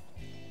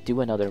 Do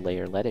another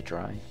layer. Let it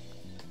dry,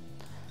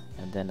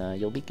 and then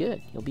you'll be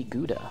good. You'll be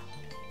Gouda.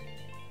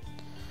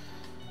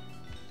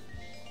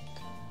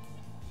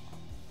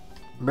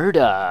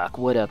 Murdoch,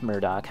 what up,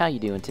 Murdoch? How you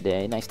doing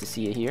today? Nice to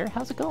see you here.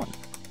 How's it going?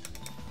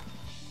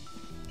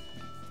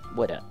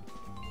 What up?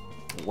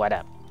 What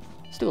up?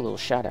 Let's do a little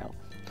shout out.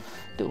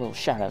 Do a little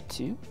shout out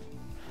to...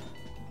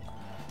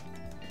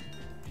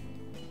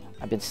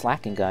 I've been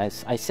slacking,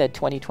 guys. I said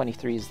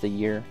 2023 is the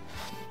year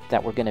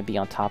that we're going to be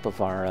on top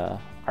of our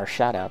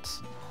shout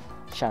outs.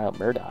 Shout out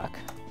Murdoch,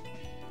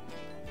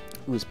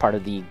 who was part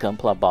of the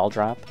Gunpla ball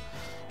drop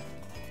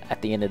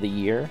at the end of the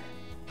year.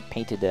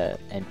 Painted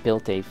and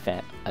built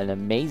an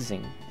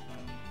amazing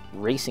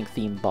racing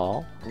themed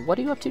ball. What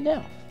are you up to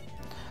now?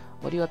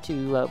 What are you up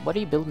to? What are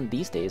you building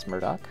these days,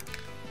 Murdoch?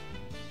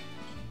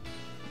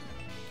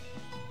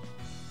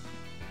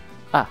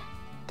 Ah,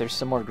 there's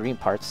some more green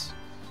parts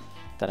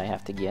that I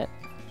have to get.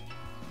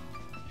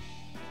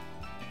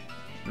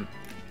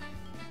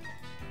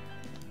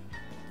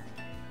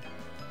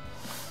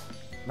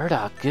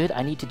 Murdoch, good.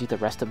 I need to do the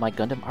rest of my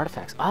Gundam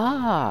artifacts.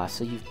 Ah,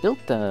 so you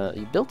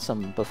built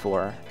some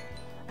before.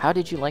 How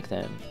did you like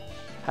them?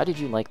 How did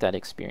you like that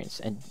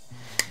experience?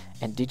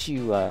 And did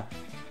you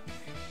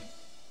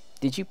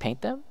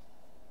paint them?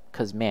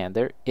 'Cause man,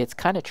 it's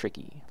kind of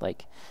tricky.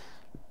 Like,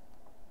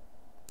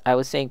 I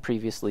was saying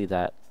previously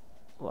that,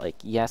 like,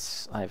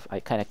 yes, I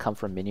kind of come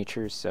from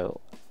miniatures, so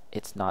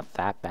it's not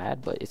that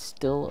bad, but it's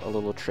still a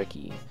little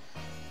tricky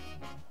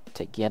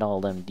to get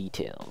all them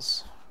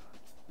details.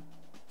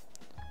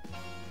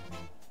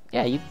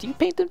 Yeah, do you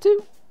paint them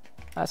too?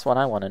 That's what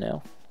I want to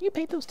know. You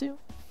paint those too?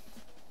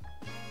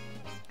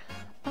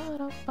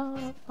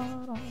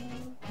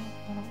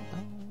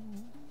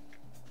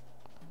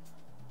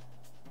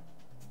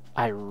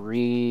 I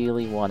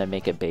really want to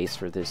make a base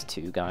for this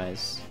too,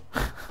 guys.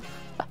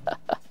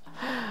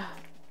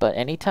 But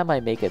anytime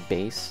I make a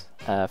base,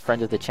 a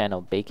friend of the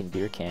channel, Bacon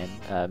Beer Can,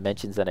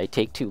 mentions that I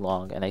take too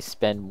long and I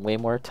spend way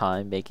more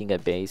time making a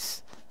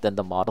base than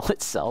the model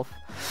itself.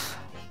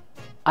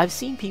 I've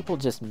seen people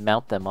just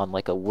mount them on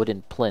like a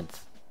wooden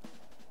plinth.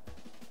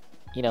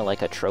 You know,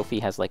 like a trophy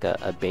has like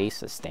a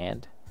base, a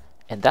stand.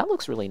 And that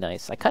looks really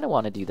nice. I kind of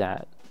want to do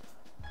that.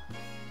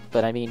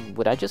 But I mean,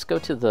 would I just go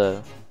to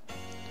the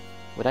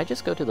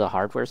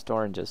hardware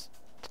store and just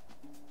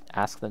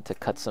ask them to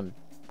cut some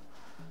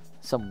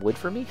wood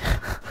for me?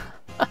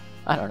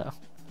 I don't know.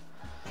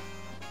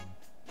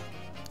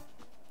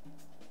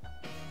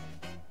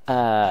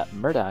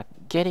 Murdoch,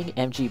 getting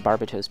MG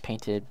Barbatos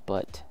painted,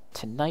 but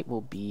tonight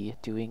we'll be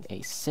doing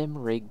a sim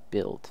rig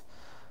build.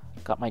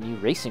 Got my new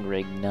racing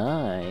rig.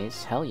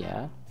 Nice. Hell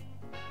yeah.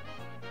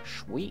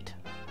 Sweet.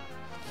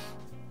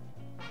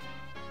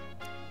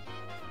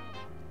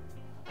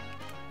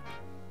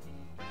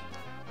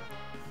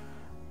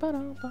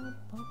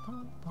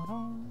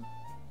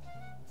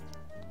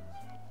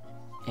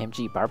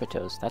 MG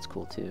Barbatos, that's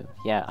cool too.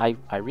 Yeah,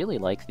 I really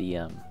like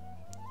the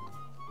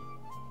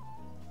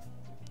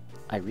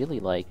I really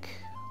like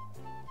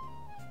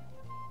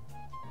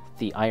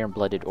the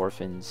Iron-Blooded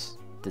Orphans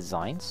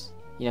designs,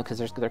 you know, because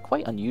they're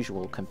quite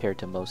unusual compared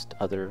to most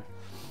other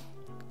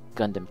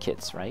Gundam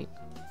kits, right?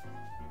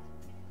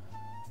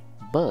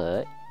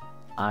 But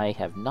I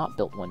have not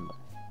built one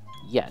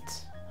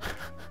yet.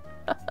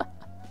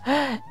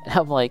 And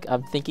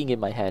I'm thinking in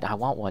my head, I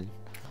want one.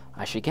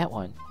 I should get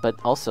one. But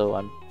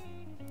also,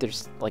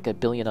 there's like a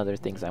billion other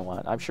things I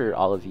want. I'm sure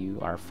all of you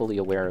are fully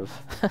aware of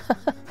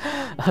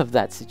of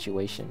that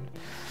situation.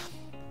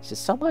 It's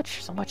just so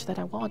much that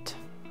I want.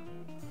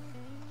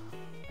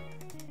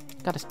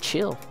 Gotta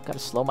chill. Gotta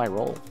slow my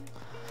roll.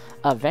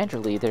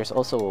 Vanderlei, there's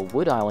also a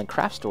wood aisle in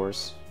craft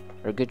stores.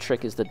 Or a good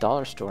trick is the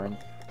dollar store and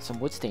some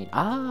wood stain.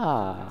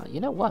 Ah, you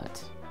know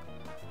what?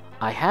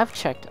 I have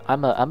checked.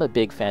 I'm a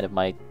big fan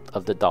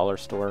of the dollar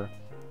store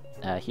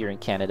here in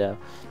Canada.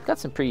 Got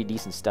some pretty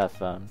decent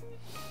stuff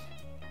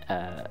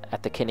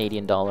at the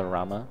Canadian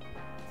Dollarama.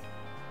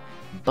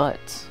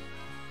 But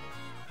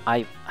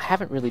I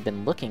haven't really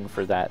been looking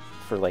for that,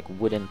 for like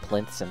wooden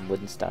plinths and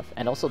wooden stuff.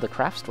 And also the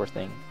craft store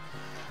thing.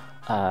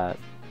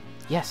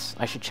 Yes,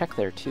 I should check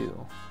there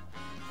too.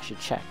 I should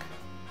check.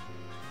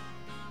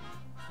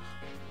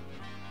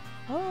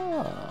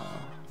 Oh.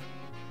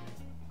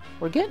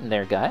 We're getting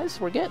there, guys.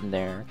 We're getting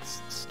there.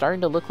 It's starting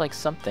to look like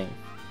something.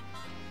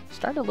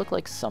 Starting to look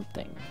like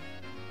something.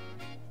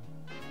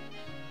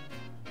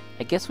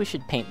 I guess we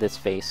should paint this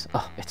face.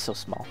 Oh, it's so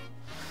small.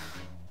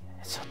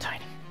 It's so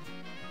tiny.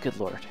 Good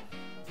lord.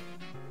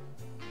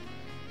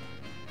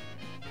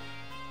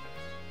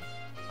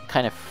 I'm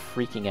kind of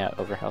freaking out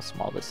over how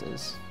small this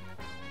is.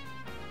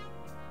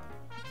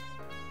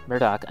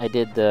 Murdoch, I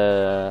did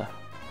the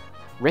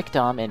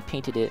Rickdom and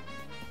painted it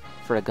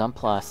for a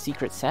Gunpla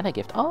Secret Santa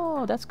gift.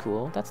 Oh, that's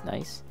cool. That's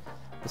nice.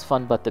 It was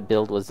fun, but the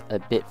build was a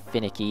bit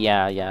finicky.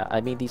 Yeah.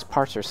 I mean, these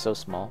parts are so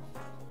small.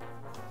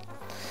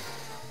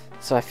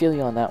 So I feel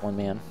you on that one,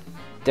 man.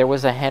 There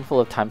was a handful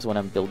of times when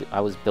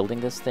I was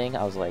building this thing,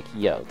 I was like,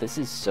 yo, this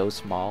is so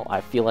small.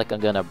 I feel like I'm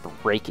gonna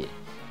break it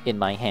in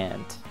my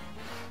hand.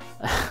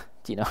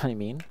 Do you know what I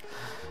mean?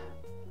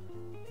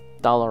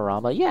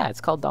 Dollarama. Yeah,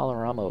 it's called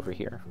Dollarama over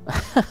here.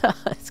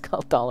 It's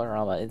called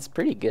Dollarama. It's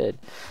pretty good.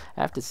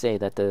 I have to say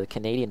that the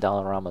Canadian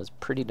Dollarama is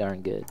pretty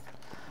darn good.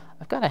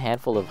 I've got a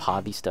handful of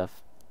hobby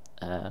stuff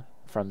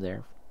from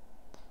there.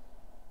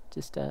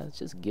 Just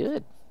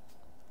good.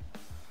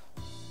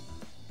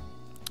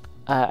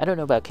 I don't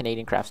know about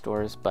Canadian craft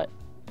stores, but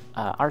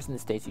ours in the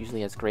States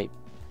usually has great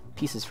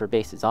pieces for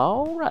bases.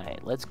 All right,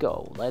 let's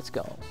go. Let's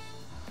go.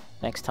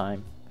 Next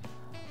time.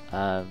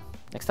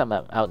 Next time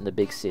I'm out in the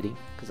big city,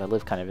 because I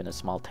live kind of in a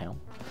small town,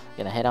 I'm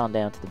gonna head on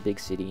down to the big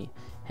city,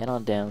 head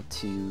on down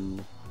to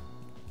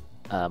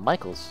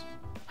Michael's.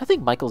 I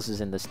think Michael's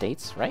is in the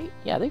States, right?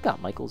 Yeah, they've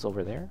got Michael's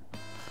over there.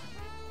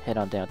 Head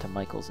on down to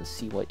Michael's and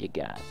see what you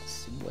got.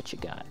 See what you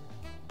got.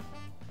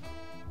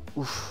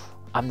 Oof,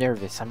 I'm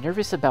nervous. I'm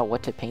nervous about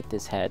what to paint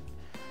this head.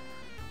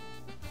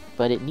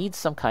 But it needs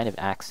some kind of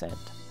accent.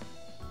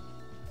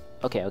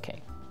 Okay.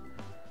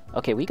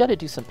 Okay, we gotta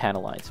do some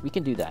panel lines. We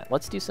can do that.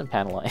 Let's do some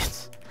panel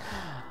lines.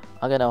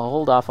 I'm gonna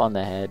hold off on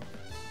the head.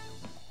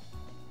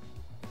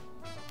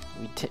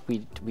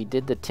 We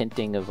did the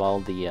tinting of all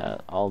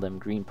them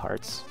green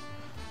parts,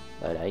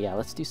 but yeah,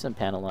 let's do some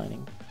panel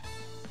lining.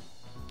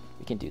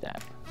 We can do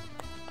that.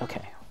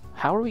 Okay,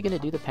 how are we gonna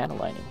do the panel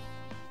lining?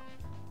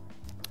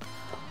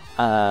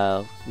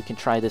 We can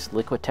try this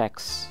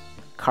Liquitex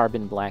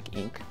carbon black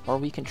ink, or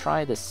we can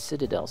try the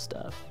Citadel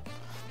stuff.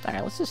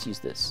 Alright, let's just use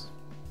this.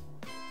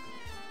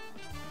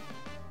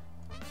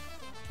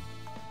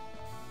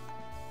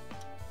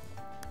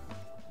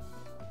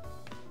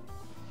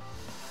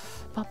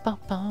 Ba, ba,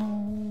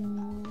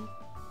 ba.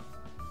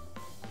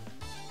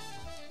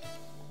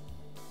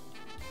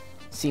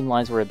 Seam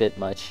lines were a bit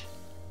much.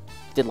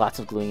 Did lots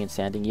of gluing and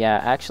sanding. Yeah,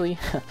 actually,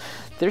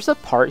 there's a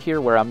part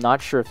here where I'm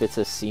not sure if it's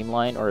a seam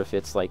line or if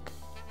it's like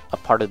a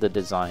part of the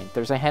design.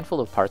 There's a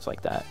handful of parts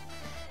like that.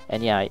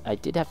 And yeah, I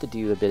did have to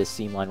do a bit of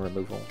seam line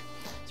removal.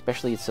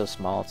 Especially it's so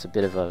small, it's a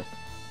bit of a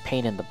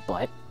pain in the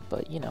butt.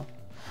 But you know.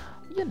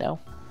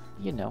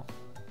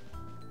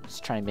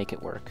 Just try and make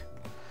it work.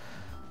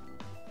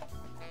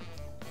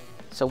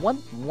 So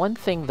one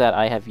thing that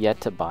I have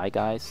yet to buy,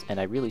 guys, and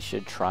I really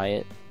should try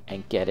it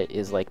and get it,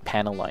 is like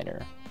panel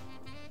liner.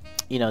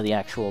 You know, the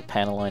actual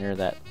panel liner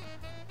that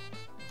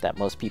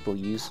most people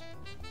use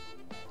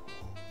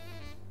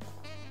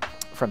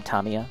from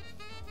Tamiya.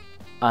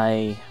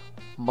 I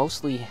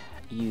mostly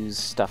use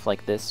stuff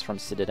like this from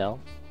Citadel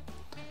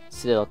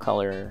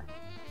color,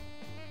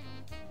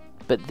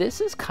 but this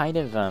is kind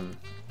of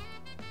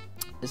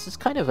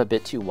a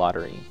bit too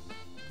watery.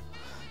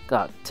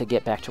 Got to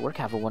get back to work.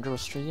 Have a wonderful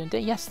Australian day.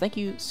 Yes, thank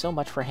you so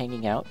much for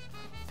hanging out,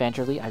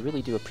 Vanderly. I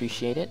really do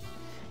appreciate it.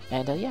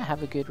 And yeah,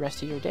 have a good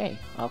rest of your day.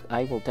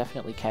 I will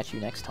definitely catch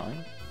you next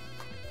time.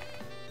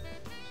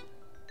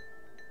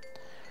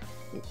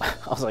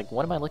 I was like,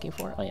 what am I looking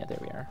for? Oh yeah, there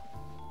we are.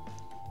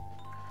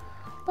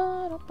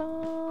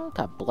 Ba-da-ba.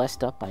 Got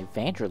blessed up by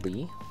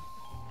Vanderly.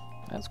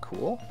 That's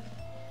cool.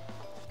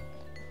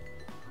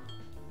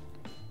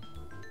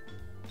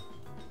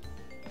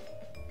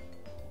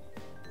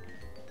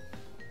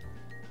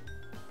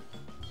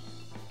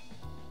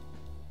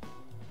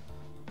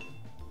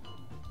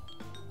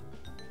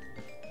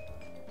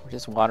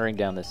 Just watering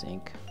down this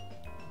ink.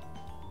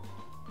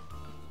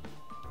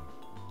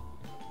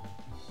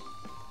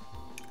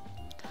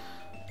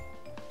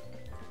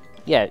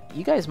 Yeah,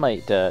 you guys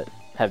might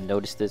have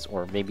noticed this,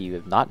 or maybe you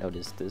have not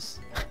noticed this,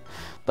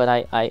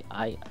 but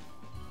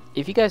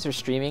if you guys are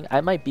streaming, I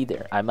might be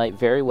there. I might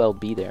very well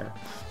be there,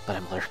 but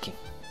I'm lurking.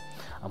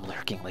 I'm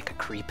lurking like a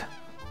creep.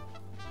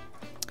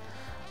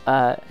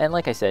 And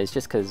like I said, it's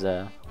just because,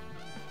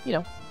 you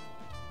know,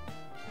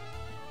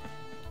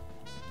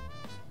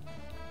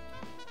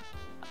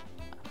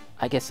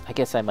 I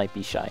guess I might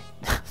be shy.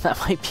 That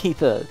might be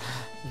the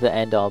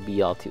end-all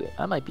be-all to it.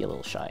 I might be a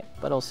little shy,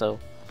 but also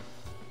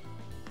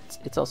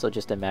it's also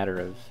just a matter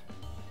of,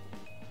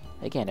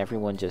 again,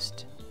 everyone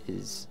just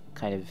is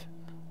kind of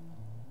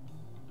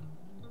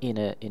in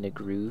a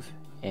groove,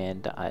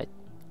 and I'm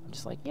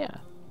just like, yeah,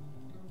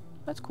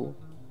 that's cool.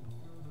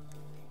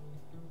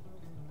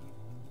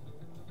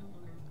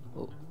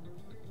 Oh.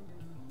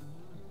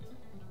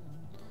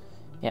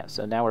 Yeah,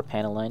 so now we're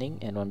panel lining,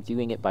 and I'm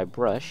doing it by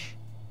brush.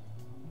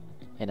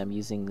 And I'm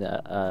using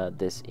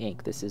this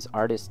ink. This is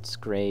Artist's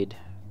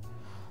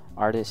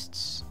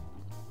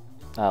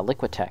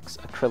Liquitex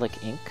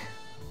acrylic ink.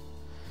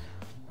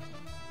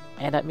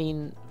 And I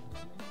mean,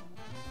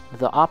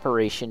 the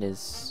operation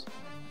is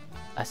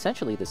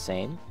essentially the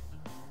same.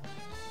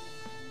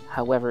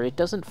 However, it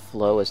doesn't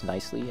flow as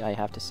nicely, I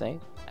have to say,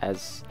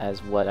 as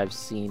what I've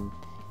seen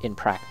in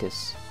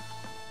practice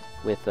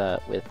with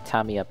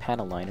Tamiya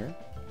panel liner.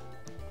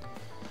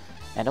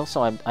 And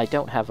also, I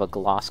don't have a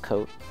gloss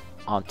coat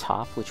on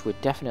top, which would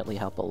definitely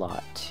help a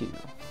lot too,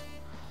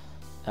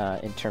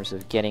 in terms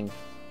of getting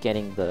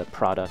the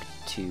product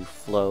to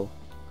flow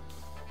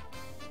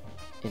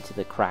into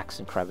the cracks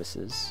and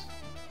crevices.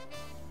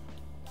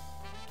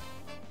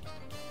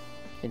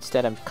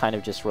 Instead, I'm kind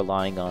of just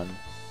relying on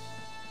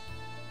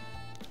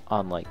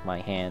like my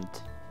hand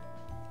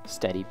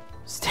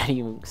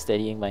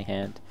steadying my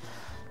hand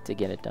to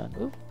get it done.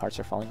 Ooh, parts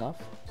are falling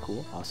off.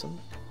 Cool, awesome.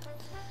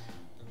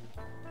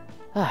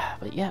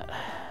 But yeah.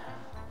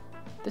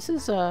 This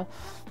is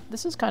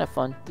kind of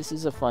fun. This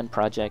is a fun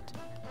project.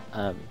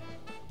 I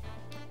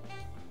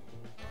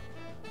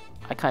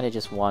kind of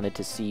just wanted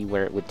to see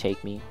where it would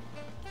take me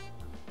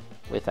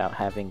without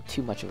having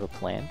too much of a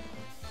plan.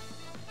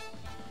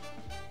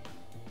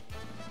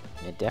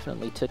 It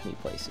definitely took me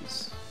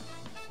places.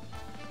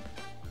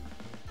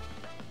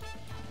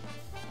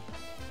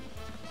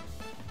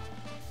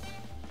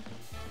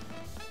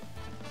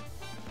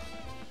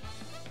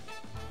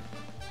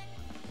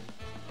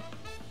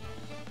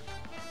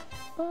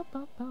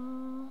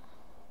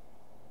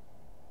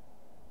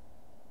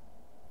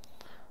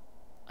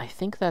 I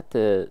think that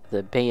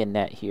the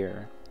bayonet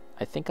here,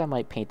 I think I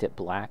might paint it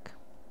black.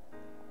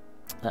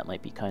 That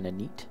might be kind of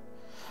neat.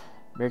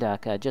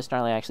 Murdoch, just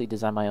now I actually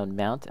designed my own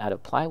mount out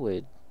of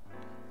plywood.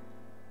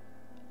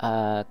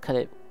 Cut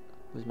it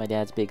with my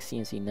dad's big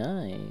CNC.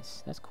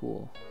 Nice. That's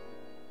cool.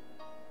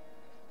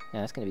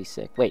 Yeah, that's gonna be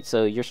sick. Wait,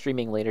 so you're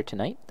streaming later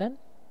tonight then?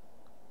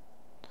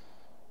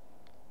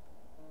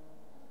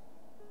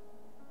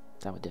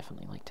 I would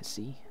definitely like to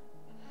see.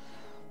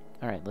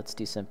 Alright, let's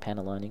do some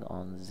panel lining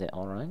on the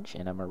orange,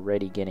 and I'm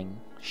already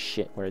getting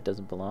shit where it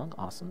doesn't belong.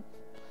 Awesome.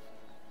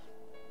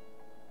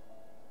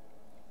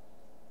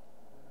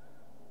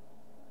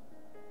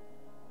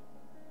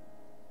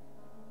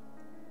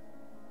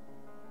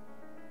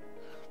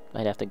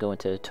 Might have to go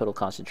into total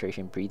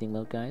concentration breathing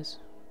mode, guys.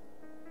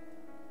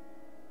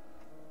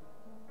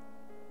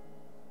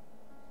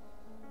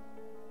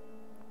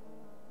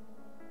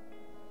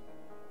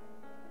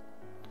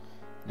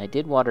 And I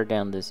did water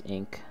down this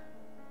ink.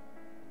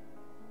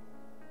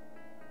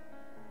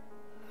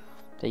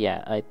 So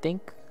yeah, I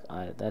think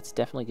that's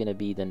definitely going to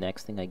be the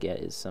next thing I get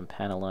is some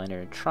panel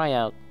liner and try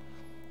out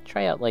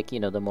like, you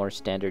know, the more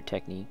standard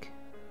technique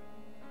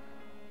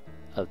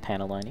of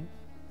panel lining.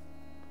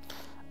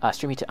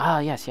 Streaming to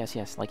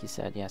yes, like you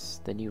said,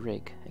 yes, the new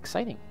rig,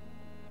 exciting.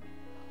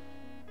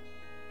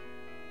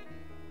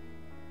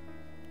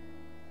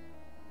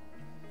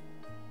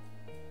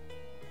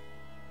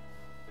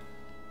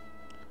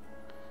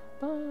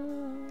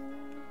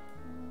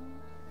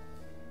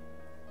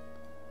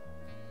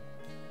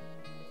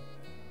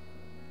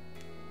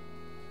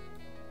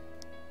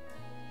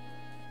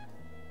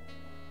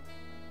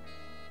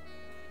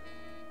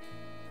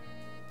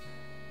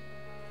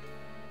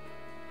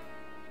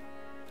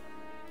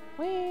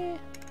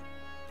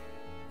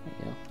 There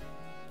you go.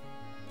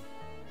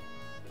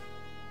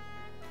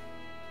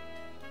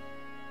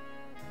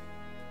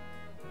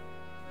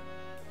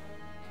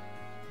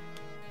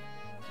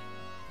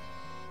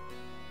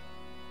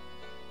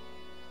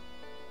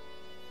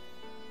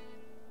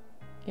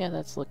 Yeah,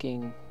 that's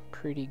looking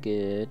pretty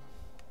good.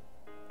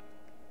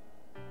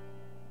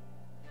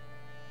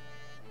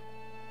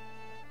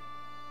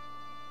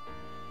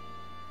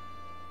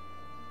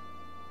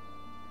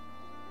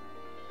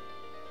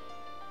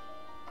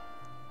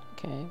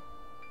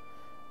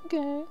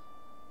 Okay,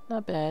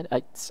 not bad.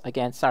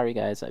 Again, sorry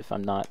guys if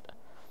I'm not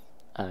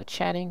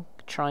chatting.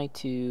 Trying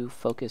to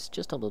focus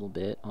just a little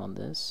bit on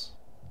this.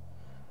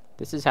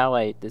 This is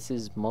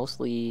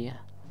mostly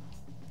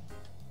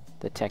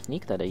the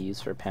technique that I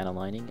use for panel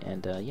lining,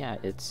 and yeah,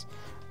 it's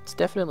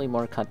definitely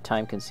more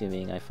time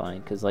consuming, I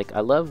find, because like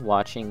I love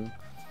watching,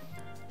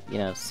 you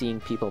know,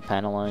 seeing people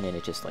panel line and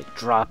it just like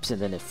drops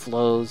and then it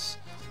flows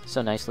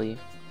so nicely.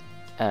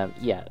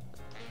 Yeah,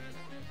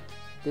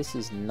 this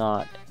is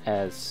not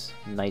as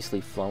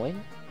nicely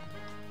flowing,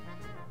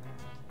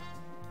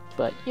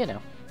 but you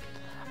know,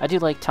 I do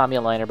like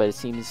Tamiya liner, but it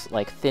seems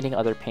like thinning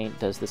other paint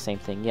does the same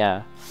thing.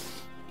 Yeah.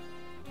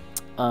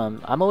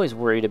 I'm always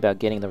worried about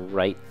getting the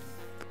right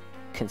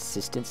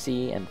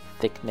consistency and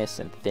thickness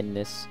and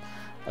thinness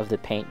of the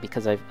paint,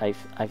 because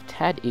I've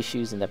had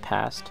issues in the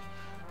past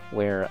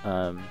where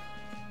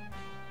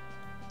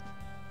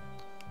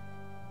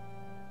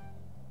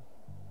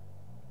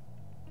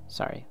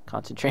sorry,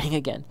 concentrating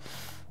again.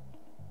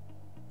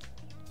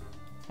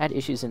 I had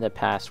issues in the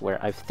past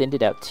where I've thinned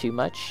it out too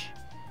much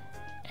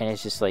and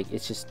it's just like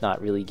it's just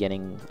not really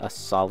getting a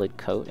solid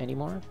coat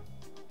anymore.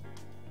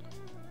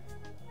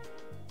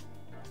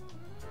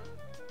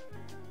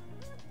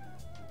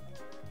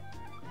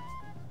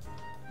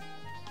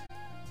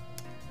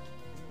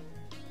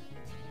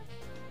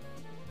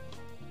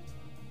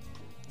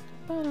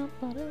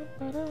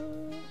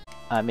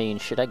 I mean,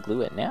 should I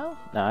glue it now?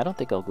 No, I don't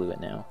think I'll glue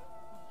it now.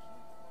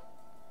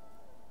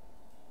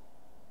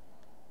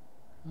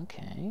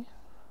 Okay.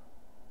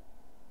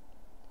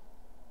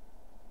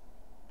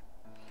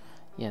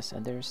 Yes,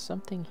 and there's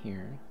something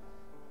here.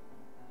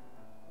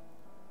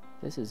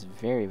 This is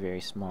very,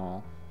 very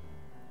small.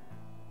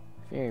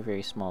 Very,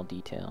 very small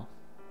detail.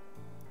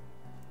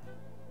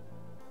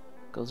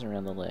 Goes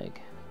around the leg.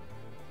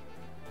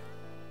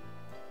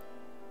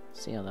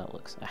 See how that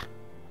looks. Ah.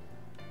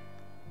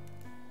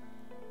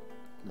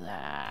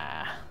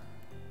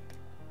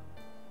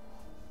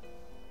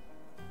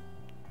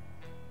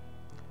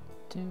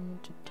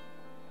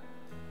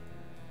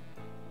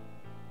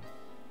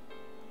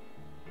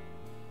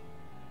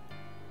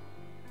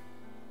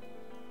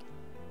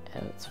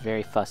 It's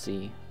very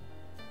fussy.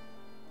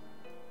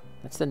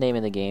 That's the name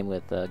of the game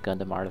with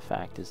Gundam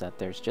Artifact, is that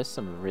there's just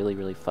some really,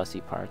 really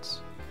fussy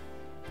parts.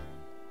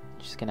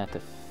 You're just gonna have to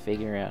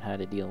figure out how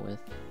to deal with.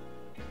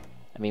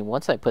 I mean,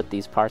 once I put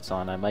these parts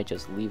on, I might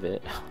just leave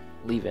it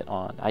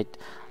on. I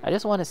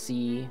just want to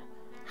see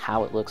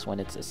how it looks when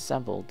it's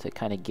assembled to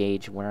kind of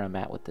gauge where I'm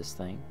at with this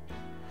thing.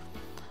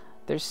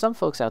 There's some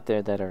folks out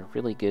there that are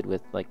really good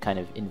with like kind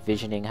of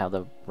envisioning how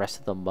the rest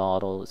of the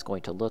model is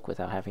going to look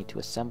without having to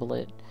assemble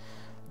it.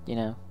 You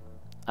know,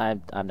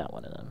 I'm not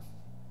one of them.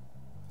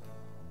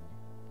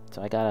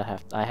 So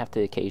I have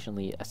to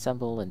occasionally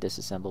assemble and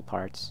disassemble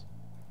parts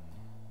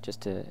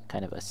just to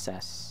kind of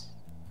assess.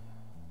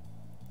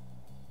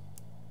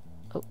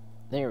 Oh,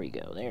 there we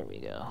go. There we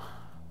go.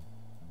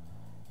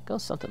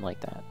 Goes something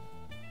like that.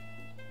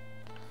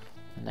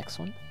 The next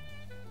one.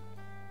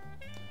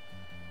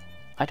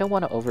 I don't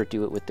want to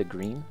overdo it with the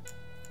green.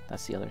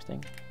 That's the other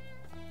thing.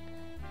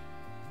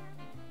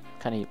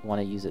 Kind of want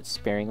to use it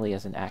sparingly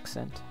as an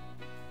accent.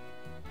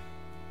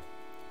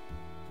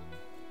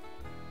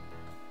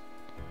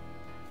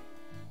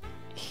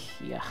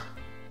 Yeah.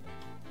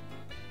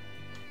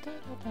 Da,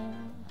 da, da.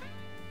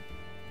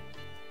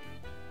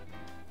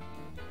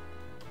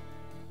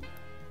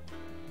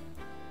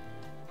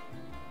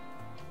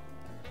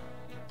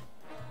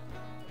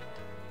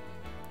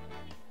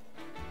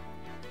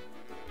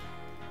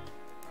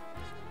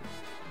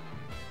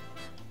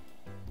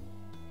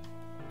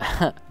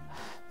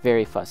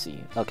 Very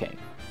fussy. Okay.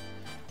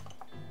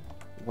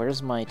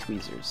 Where's my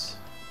tweezers?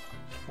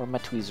 Where are my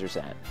tweezers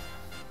at?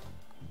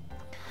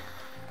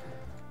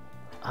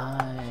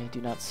 I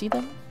do not see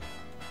them.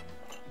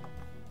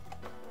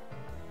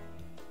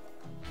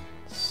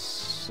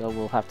 So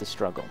we'll have to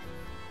struggle.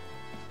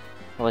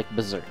 Like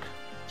Berserk.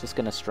 Just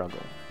gonna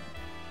struggle.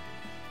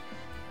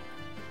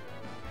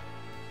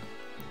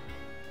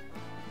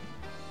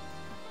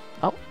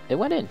 Oh, it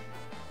went in.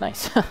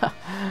 Nice.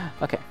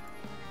 Okay.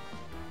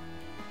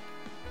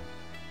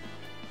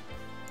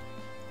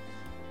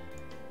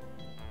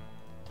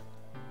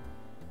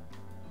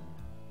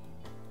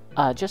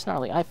 Just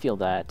gnarly, I feel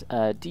that.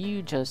 Do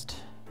you just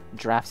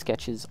draft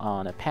sketches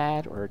on a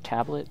pad or a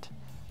tablet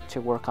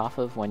to work off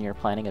of when you're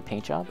planning a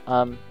paint job?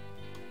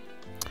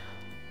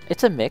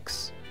 It's a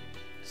mix.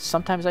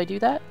 Sometimes I do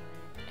that,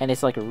 and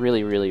it's like a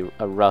really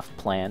a rough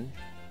plan,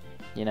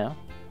 you know?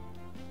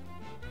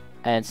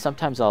 And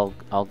sometimes I'll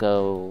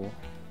go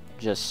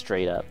just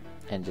straight up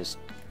and just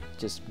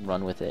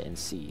run with it and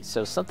see.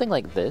 So something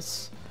like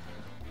this,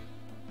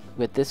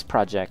 with this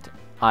project,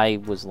 I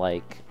was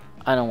like,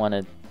 I don't want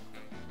to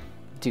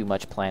do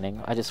much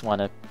planning. I just want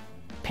to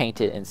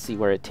paint it and see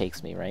where it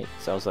takes me, right?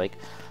 So I was like,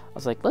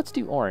 let's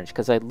do orange,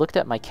 because I looked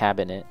at my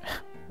cabinet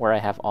where I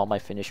have all my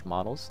finished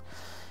models,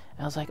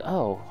 and I was like,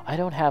 oh, I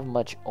don't have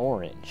much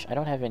orange. I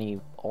don't have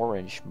any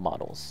orange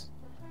models.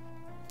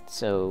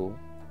 So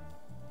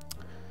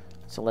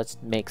let's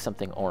make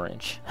something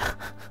orange.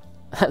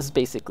 That's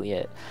basically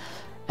it.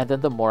 And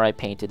then the more I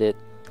painted it,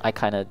 I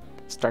kind of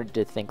started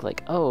to think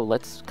like, oh,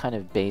 let's kind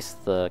of base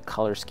the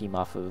color scheme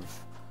off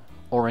of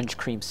orange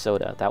cream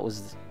soda. That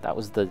was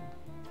the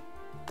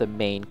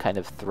main kind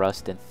of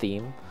thrust and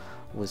theme,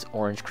 was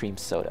orange cream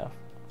soda.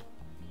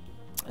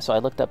 So I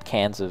looked up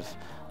cans of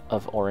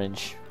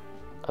orange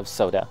of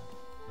soda,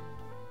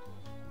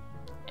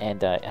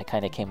 and I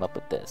kind of came up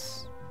with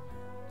this.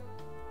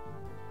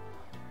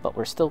 But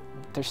there's still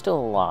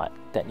a lot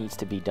that needs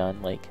to be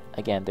done. Like,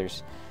 again,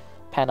 there's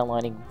panel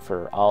lining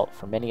for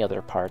many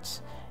other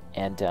parts,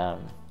 and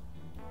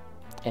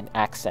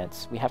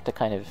accents. We have to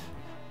kind of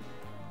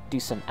do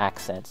some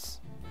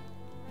accents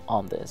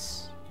on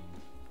this.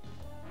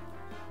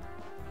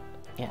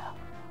 Yeah,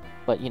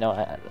 but you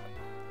know,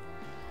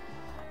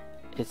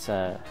 it's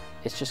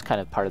just kind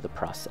of part of the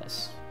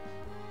process.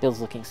 Bill's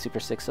looking super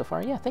sick so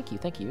far. Yeah, thank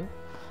you.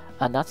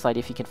 Not slide,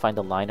 if you can find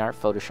the line art,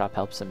 Photoshop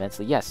helps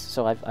immensely. Yes,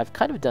 so I've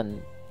kind of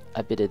done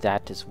a bit of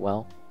that as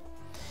well.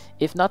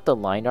 If not the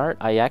line art,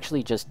 I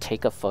actually just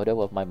take a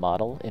photo of my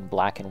model in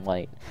black and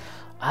white.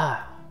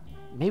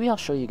 Maybe I'll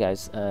show you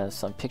guys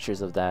some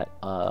pictures of that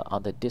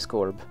on the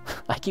Discord.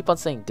 I keep on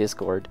saying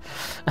Discord.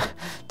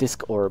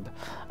 Discord.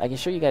 I can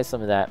show you guys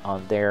some of that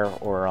on there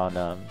or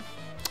on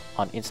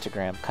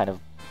Instagram. Kind of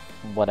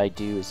what I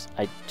do is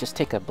I just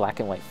take a black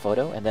and white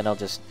photo, and then I'll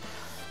just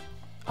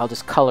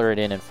color it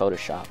in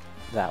Photoshop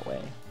that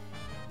way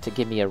to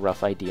give me a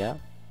rough idea.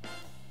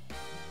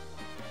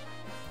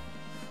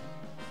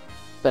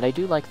 But I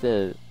do like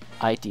the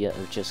idea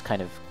of just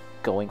kind of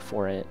going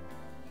for it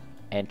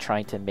and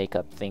trying to make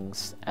up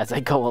things as I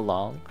go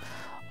along,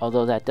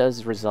 although that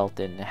does result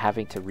in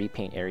having to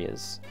repaint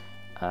areas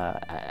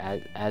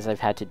as I've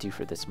had to do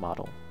for this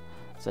model.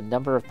 There's a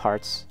number of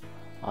parts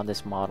on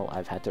this model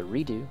I've had to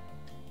redo.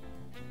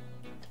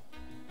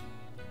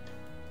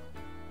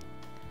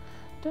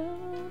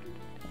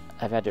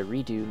 I've had to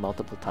redo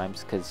multiple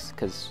times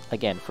because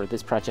again, for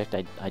this project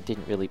I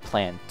didn't really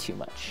plan too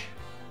much.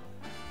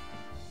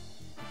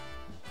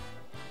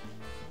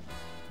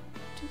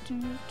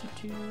 There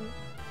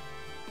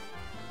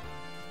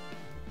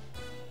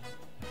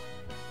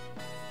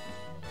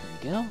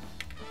we go.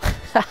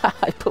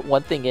 I put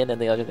one thing in and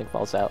the other thing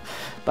falls out,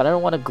 but I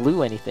don't want to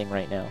glue anything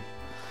right now.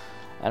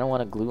 I don't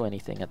want to glue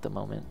anything at the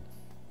moment.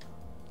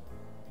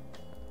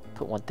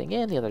 Put one thing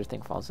in, the other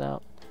thing falls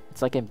out.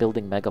 It's like I'm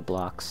building Mega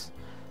Blocks.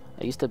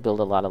 I used to build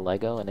a lot of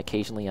Lego, and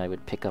occasionally I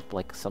would pick up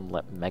like some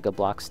Mega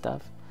Block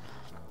stuff,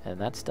 and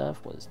that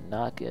stuff was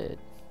not good.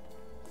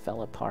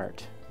 Fell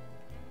apart.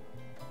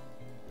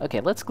 Okay,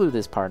 let's glue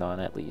this part on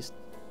at least.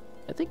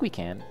 I think we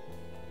can.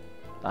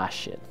 Ah,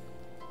 shit.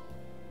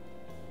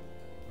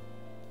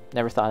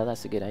 Never thought of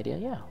that's a good idea,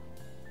 yeah.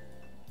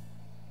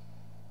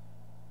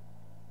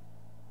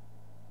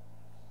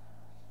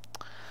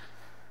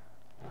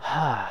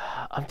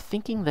 I'm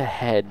thinking the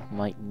head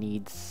might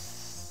need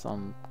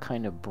some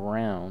kind of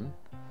brown.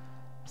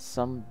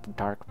 Some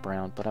dark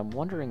brown, but I'm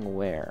wondering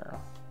where.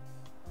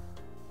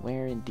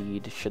 Where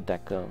indeed should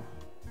that go?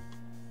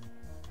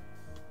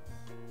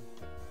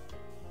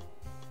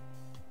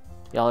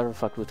 Y'all ever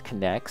fucked with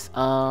Connects?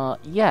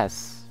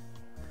 Yes.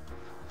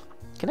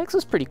 Connects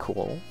was pretty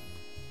cool.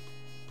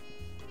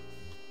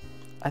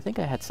 I think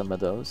I had some of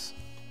those.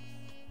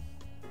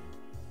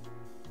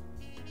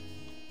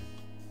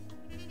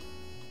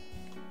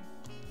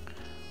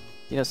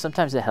 You know,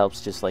 sometimes it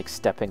helps just like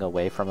stepping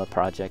away from a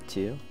project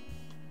too.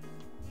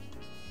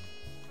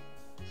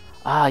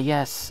 Ah,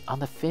 yes, on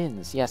the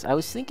fins. Yes, I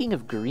was thinking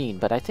of green,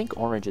 but I think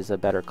orange is a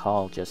better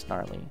call, just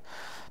gnarly.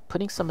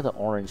 Putting some of the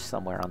orange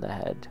somewhere on the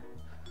head.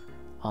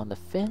 On the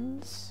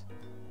fins,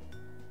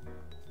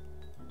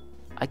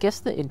 I guess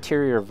the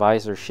interior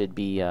visor should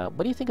be,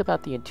 what do you think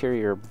about the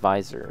interior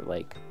visor?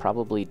 Like,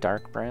 probably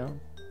dark brown?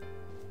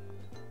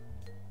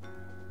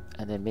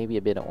 And then maybe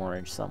a bit of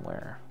orange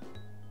somewhere.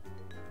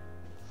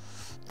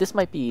 This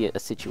might be a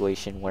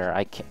situation where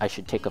I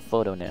should take a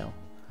photo now.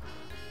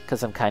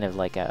 Because I'm kind of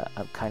like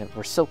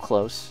we're so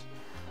close.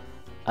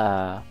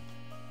 But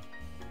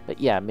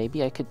yeah,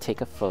 maybe I could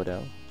take a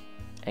photo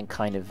and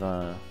kind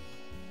of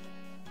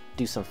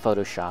do some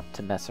Photoshop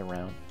to mess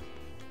around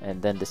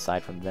and then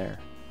decide from there.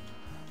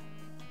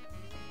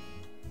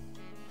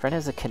 Friend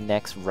has a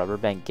Connects rubber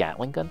band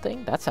Gatling gun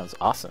thing? That sounds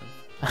awesome.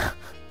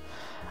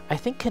 I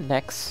think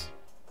Connects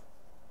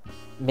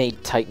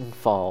made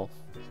Titanfall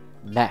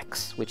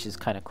mechs, which is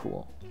kind of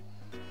cool.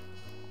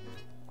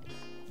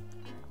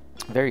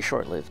 Very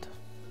short-lived.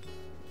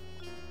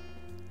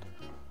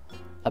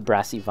 A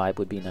brassy vibe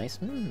would be nice.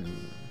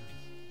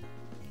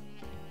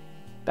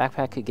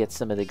 Backpack could get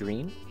some of the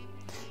green.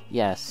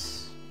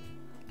 Yes.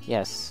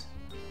 Yes.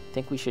 I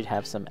think we should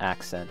have some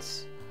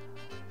accents.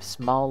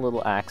 Small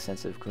little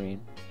accents of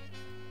green.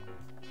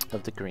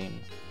 Of the green.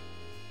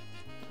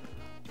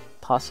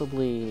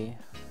 Possibly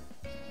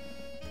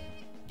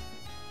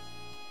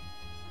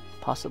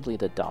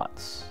the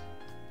dots.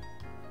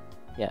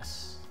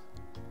 Yes.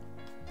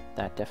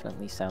 That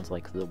definitely sounds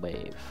like the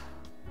wave.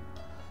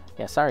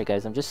 Yeah, sorry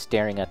guys, I'm just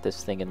staring at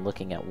this thing and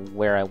looking at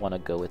where I want to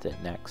go with it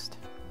next.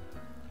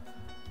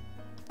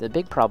 The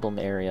big problem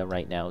area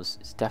right now is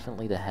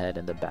definitely the head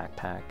and the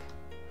backpack.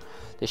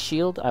 The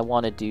shield, I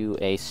want to do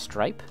a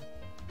stripe.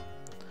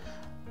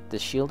 The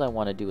shield, I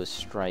want to do a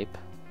stripe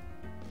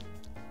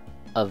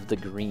of the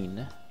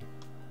green.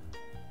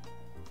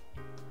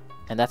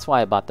 And that's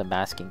why I bought the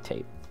masking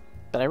tape.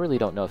 But I really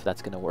don't know if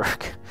that's going to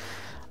work.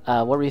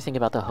 What were you thinking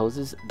about the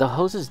hoses? The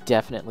hoses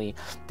definitely...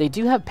 They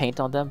do have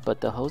paint on them,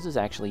 but the hoses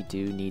actually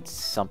do need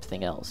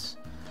something else.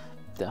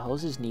 The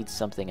hoses need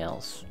something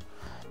else.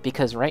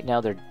 Because right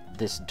now they're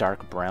this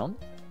dark brown.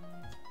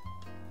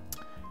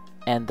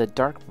 And the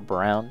dark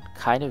brown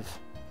kind of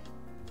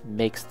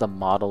makes the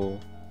model...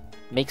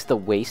 makes the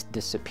waist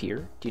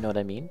disappear. Do you know what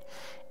I mean?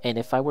 And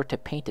if I were to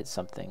paint it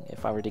something,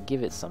 if I were to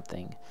give it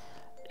something,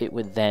 it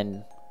would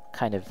then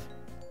kind of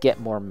get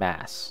more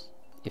mass.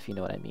 If you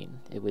know what I mean.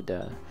 It would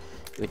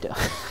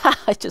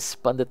I just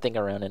spun the thing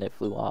around and it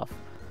flew off.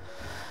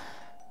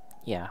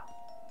 Yeah.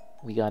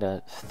 We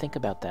gotta think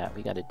about that.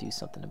 We gotta do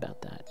something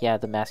about that. Yeah,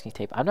 the masking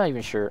tape. I'm not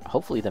even sure.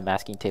 Hopefully the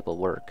masking tape will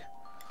work.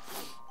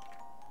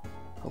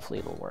 Hopefully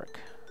it'll work.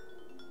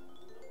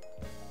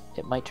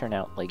 It might turn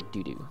out like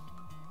doo-doo.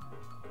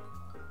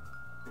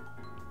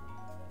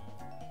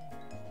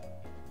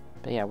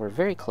 But yeah, we're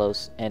very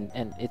close, and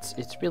it's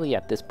really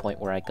at this point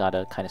where I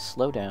gotta kind of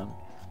slow down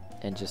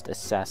and just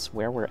assess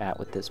where we're at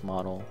with this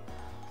model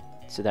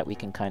so that we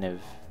can kind of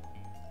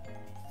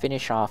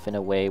finish off in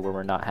a way where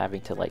we're not having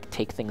to like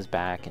take things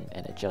back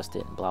and adjust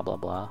it and blah blah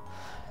blah.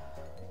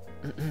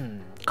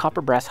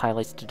 Copper brass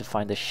highlights to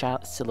define the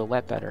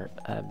silhouette better.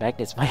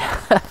 Magnets,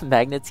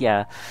 magnets,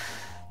 yeah,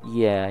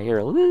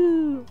 here,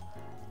 woo!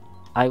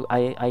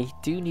 I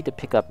do need to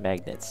pick up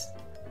magnets.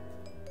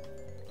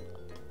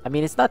 I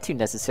mean, it's not too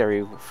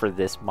necessary for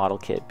this model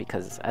kit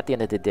because at the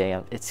end of the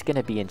day, it's going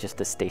to be in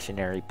just a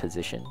stationary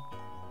position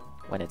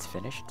when it's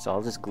finished. So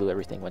I'll just glue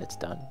everything when it's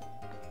done.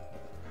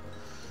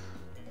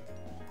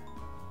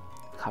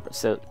 Copper.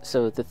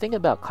 So the thing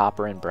about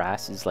copper and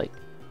brass is like,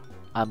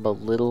 I'm a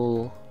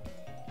little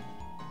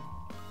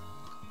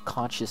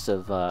conscious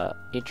of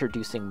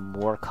introducing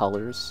more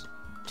colors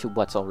to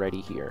what's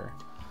already here.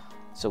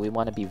 So we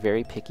want to be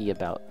very picky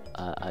about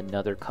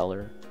another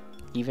color,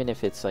 even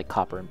if it's like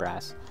copper and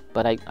brass.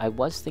 But I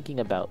was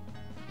thinking about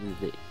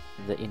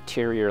the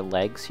interior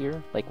legs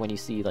here, like when you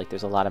see like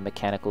there's a lot of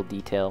mechanical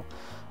detail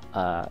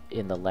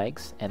in the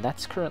legs, and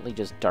that's currently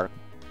just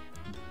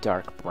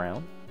dark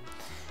brown.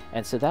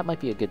 And so that might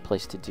be a good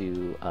place to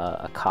do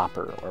a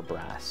copper or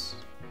brass.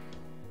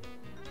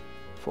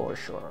 For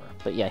sure.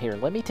 But yeah, here,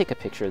 let me take a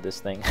picture of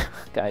this thing,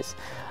 guys.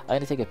 I'm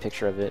going to take a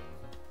picture of it,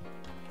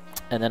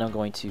 and then I'm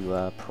going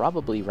to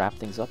probably wrap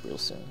things up real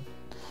soon.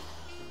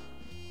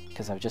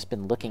 Because I've just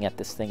been looking at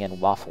this thing and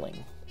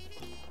waffling.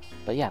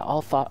 But yeah,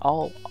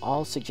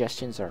 all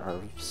suggestions are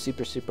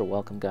super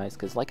welcome, guys.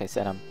 Because like I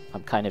said,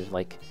 I'm kind of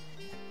like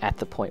at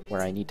the point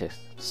where I need to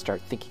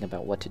start thinking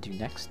about what to do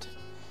next.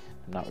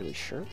 I'm not really sure.